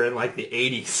see her in like the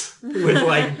 80s with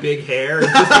like big hair,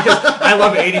 just because I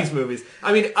love 80s movies.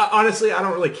 I mean, honestly, I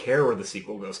don't really care where the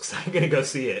sequel goes because I'm going to go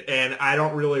see it, and I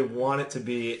don't really want it to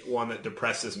be one that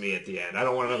depresses me at the end. I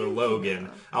don't want another Logan.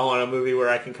 I want a movie where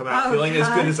I can come out feeling as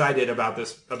good as I did about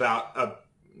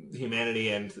humanity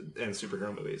and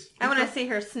superhero movies. I want to see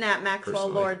her snap Maxwell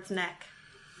Lord's neck.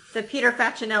 The Peter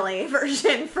Facinelli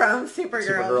version from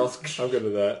Supergirl. I'm good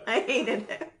with that. I hated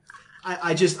it.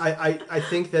 I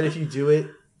think that if you do it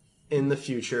in the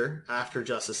future after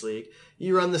Justice League,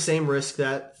 you run the same risk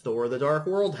that Thor: The Dark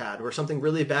World had, where something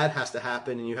really bad has to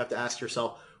happen, and you have to ask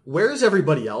yourself, "Where's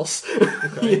everybody else?"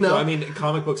 Okay. Well, I mean,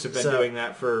 comic books have been doing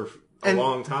that for a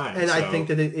long time, and I think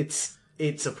that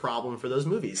it's a problem for those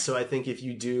movies. So I think if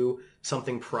you do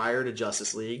something prior to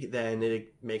Justice League, then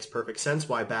it makes perfect sense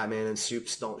why Batman and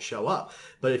Supes don't show up.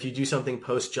 But if you do something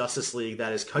post Justice League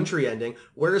that is country ending,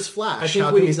 where is Flash? How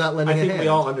come he's not lending a hand? I think we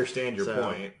all understand your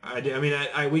point.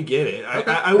 We get it.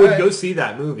 Okay. I would go see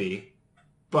that movie,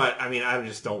 but I mean, I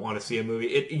just don't want to see a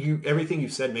movie. Everything you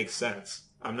said makes sense.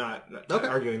 I'm not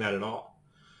arguing that at all.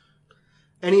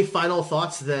 Any final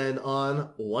thoughts then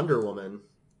on Wonder Woman?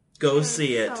 Go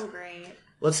see it. So great.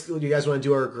 Do you guys want to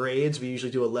do our grades? We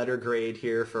usually do a letter grade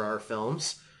here for our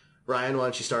films. Ryan, why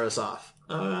don't you start us off?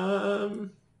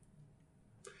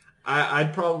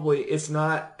 I'd probably... It's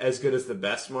not as good as the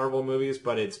best Marvel movies,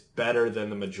 but it's better than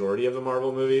the majority of the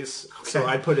Marvel movies. Okay. So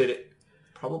I'd put it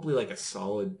probably like a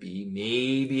solid B.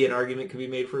 Maybe an argument could be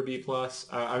made for a B+.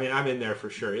 I mean, I'm in there for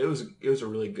sure. It was a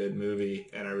really good movie,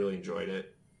 and I really enjoyed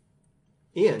it.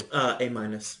 Ian?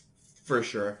 A- for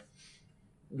sure.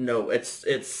 No,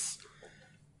 it's.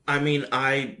 I mean,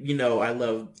 I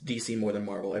love DC more than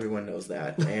Marvel. Everyone knows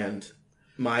that. And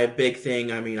my big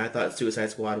thing, I mean, I thought Suicide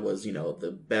Squad was,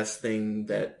 the best thing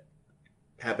that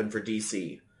happened for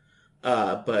DC.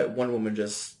 But Wonder Woman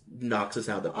just knocks us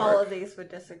out of the park. All of these would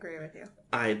disagree with you.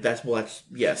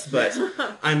 Yes, but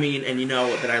I mean, and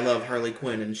that I love Harley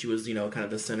Quinn, and she was, kind of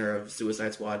the center of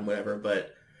Suicide Squad and whatever,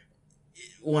 but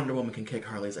Wonder Woman can kick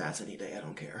Harley's ass any day. I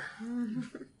don't care.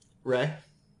 Ray?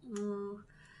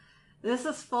 This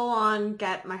is full on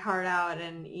get my heart out,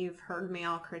 and you've heard me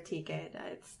all critique it.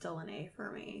 It's still an A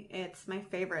for me. It's my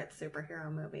favorite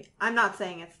superhero movie. I'm not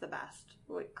saying it's the best.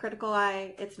 With critical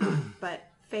eye, it's not, but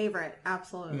favorite,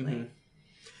 absolutely. Mm-hmm.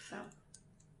 So,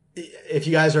 if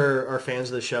you guys are fans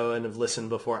of the show and have listened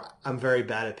before, I'm very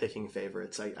bad at picking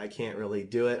favorites. I can't really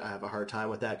do it. I have a hard time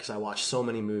with that because I watch so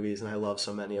many movies and I love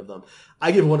so many of them.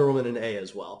 I give Wonder Woman an A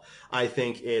as well. I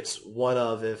think it's one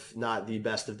of, if not the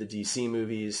best of the DC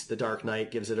movies. The Dark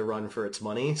Knight gives it a run for its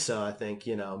money. So I think,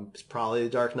 it's probably The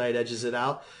Dark Knight edges it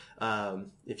out.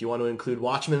 If you want to include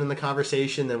Watchmen in the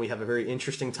conversation, then we have a very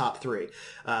interesting top three.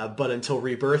 But until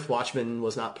Rebirth, Watchmen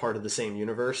was not part of the same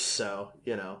universe. So,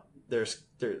 there's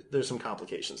some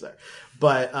complications there,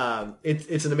 but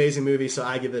it's an amazing movie, so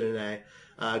I give it an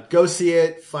A. Go see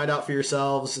it, find out for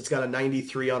yourselves. It's got a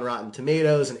 93 on Rotten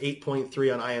Tomatoes, an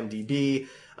 8.3 on IMDb,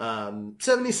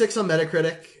 76 on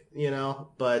Metacritic.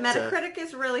 But Metacritic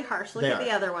is really harsh. Look at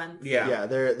the other ones. Yeah,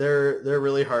 they're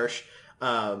really harsh.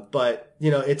 But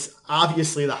it's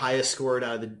obviously the highest scored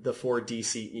out of the 4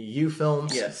 DCEU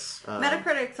films. Yes.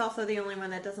 Metacritic's also the only one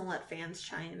that doesn't let fans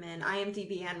chime in.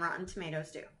 IMDb and Rotten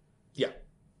Tomatoes do. Yeah.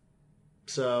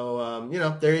 So,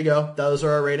 there you go. Those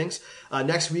are our ratings.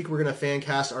 Next week, we're going to fan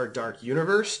cast our Dark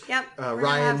Universe. Yep. We're going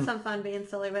to have some fun being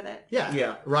silly with it.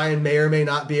 Yeah. Ryan may or may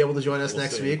not be able to join us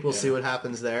next week. We'll yeah. see what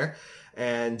happens there.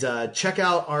 And check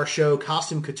out our show,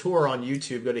 Costume Couture, on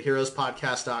YouTube. Go to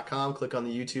heroespodcast.com. Click on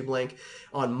the YouTube link.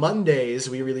 On Mondays,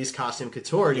 we release Costume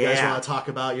Couture. Do you guys want to talk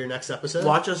about your next episode?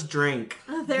 Watch us drink.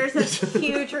 There's a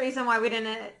huge reason why we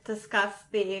didn't discuss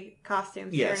the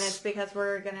costumes here, and it's because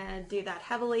we're going to do that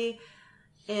heavily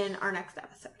in our next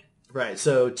episode. Right,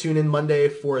 so tune in Monday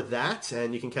for that,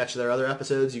 and you can catch their other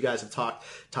episodes. You guys have talked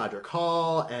Todrick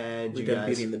Hall, and We've done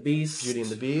Beauty and the Beast. Beauty and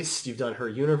the Beast. You've done Her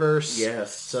Universe.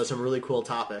 Yes. So some really cool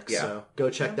topics. Yeah. So go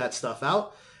check that stuff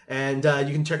out. And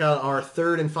you can check out our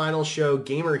third and final show,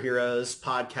 Gamer Heroes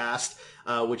Podcast,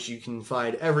 which you can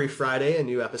find every Friday, a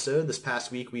new episode. This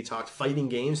past week, we talked fighting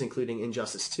games, including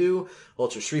Injustice 2,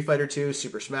 Ultra Street Fighter 2,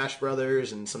 Super Smash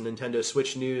Brothers, and some Nintendo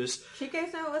Switch news. Did you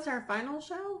guys know it was our final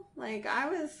show? I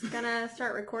was gonna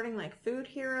start recording, Food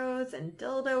Heroes and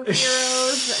Dildo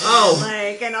Heroes.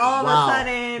 And all of a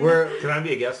sudden... Can I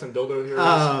be a guest on Dildo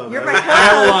Heroes? You're my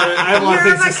co-host. I have a lot of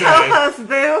things to say. You're my co-host,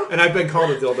 boo. And I've been called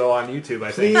a dildo on YouTube,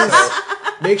 I think. Please So.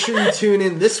 make sure you tune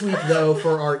in this week, though,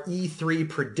 for our E3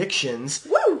 predictions.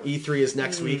 Woo! E3 is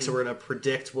next week, so we're going to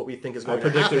predict what we think is going to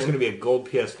happen. I predict there's going to be a gold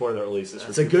PS4 that releases.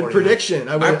 That's a good prediction.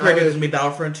 I predict there's going to be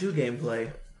Battlefront 2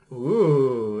 gameplay.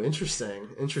 Ooh, interesting.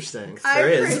 I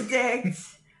predict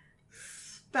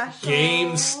special...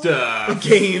 game stuff.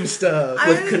 Game stuff.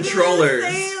 With controllers.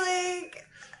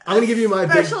 I'm going to give you my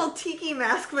special tiki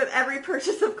mask with every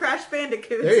purchase of Crash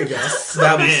Bandicoot. There you go.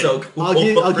 That'd be so cool.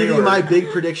 I'll give you my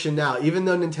big prediction now. Even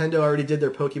though Nintendo already did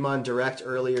their Pokemon Direct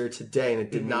earlier today, and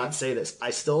it did not say this, I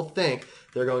still think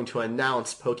they're going to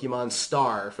announce Pokemon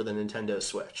Star for the Nintendo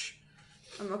Switch.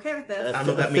 I'm okay with this. I don't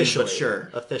know what that means, but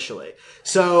sure. Officially.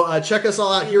 So check us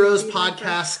all out,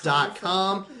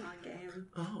 heroespodcast.com,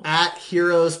 at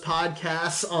Heroes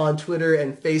Podcasts on Twitter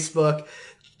and Facebook.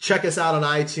 Check us out on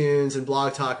iTunes and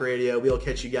Blog Talk Radio. We'll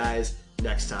catch you guys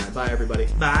next time. Bye, everybody.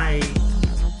 Bye.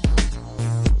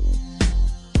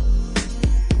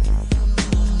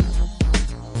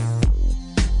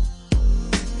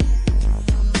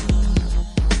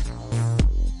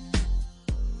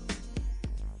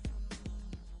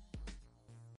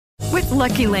 With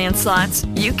Lucky Land Slots,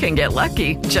 you can get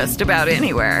lucky just about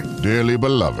anywhere. Dearly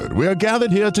beloved, we are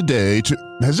gathered here today to...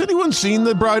 Has anyone seen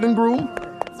the bride and groom?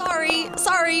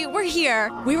 Sorry, we're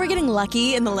here. We were getting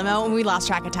lucky in the limo and we lost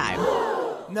track of time.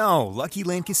 No, Lucky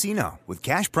Land Casino, with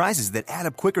cash prizes that add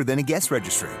up quicker than a guest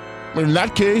registry. In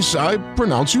that case, I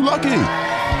pronounce you lucky.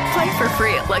 Play for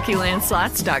free at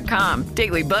LuckyLandSlots.com.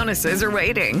 Daily bonuses are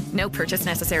waiting. No purchase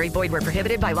necessary. Void where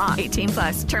prohibited by law.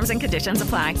 18+. Terms and conditions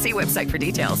apply. See website for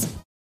details.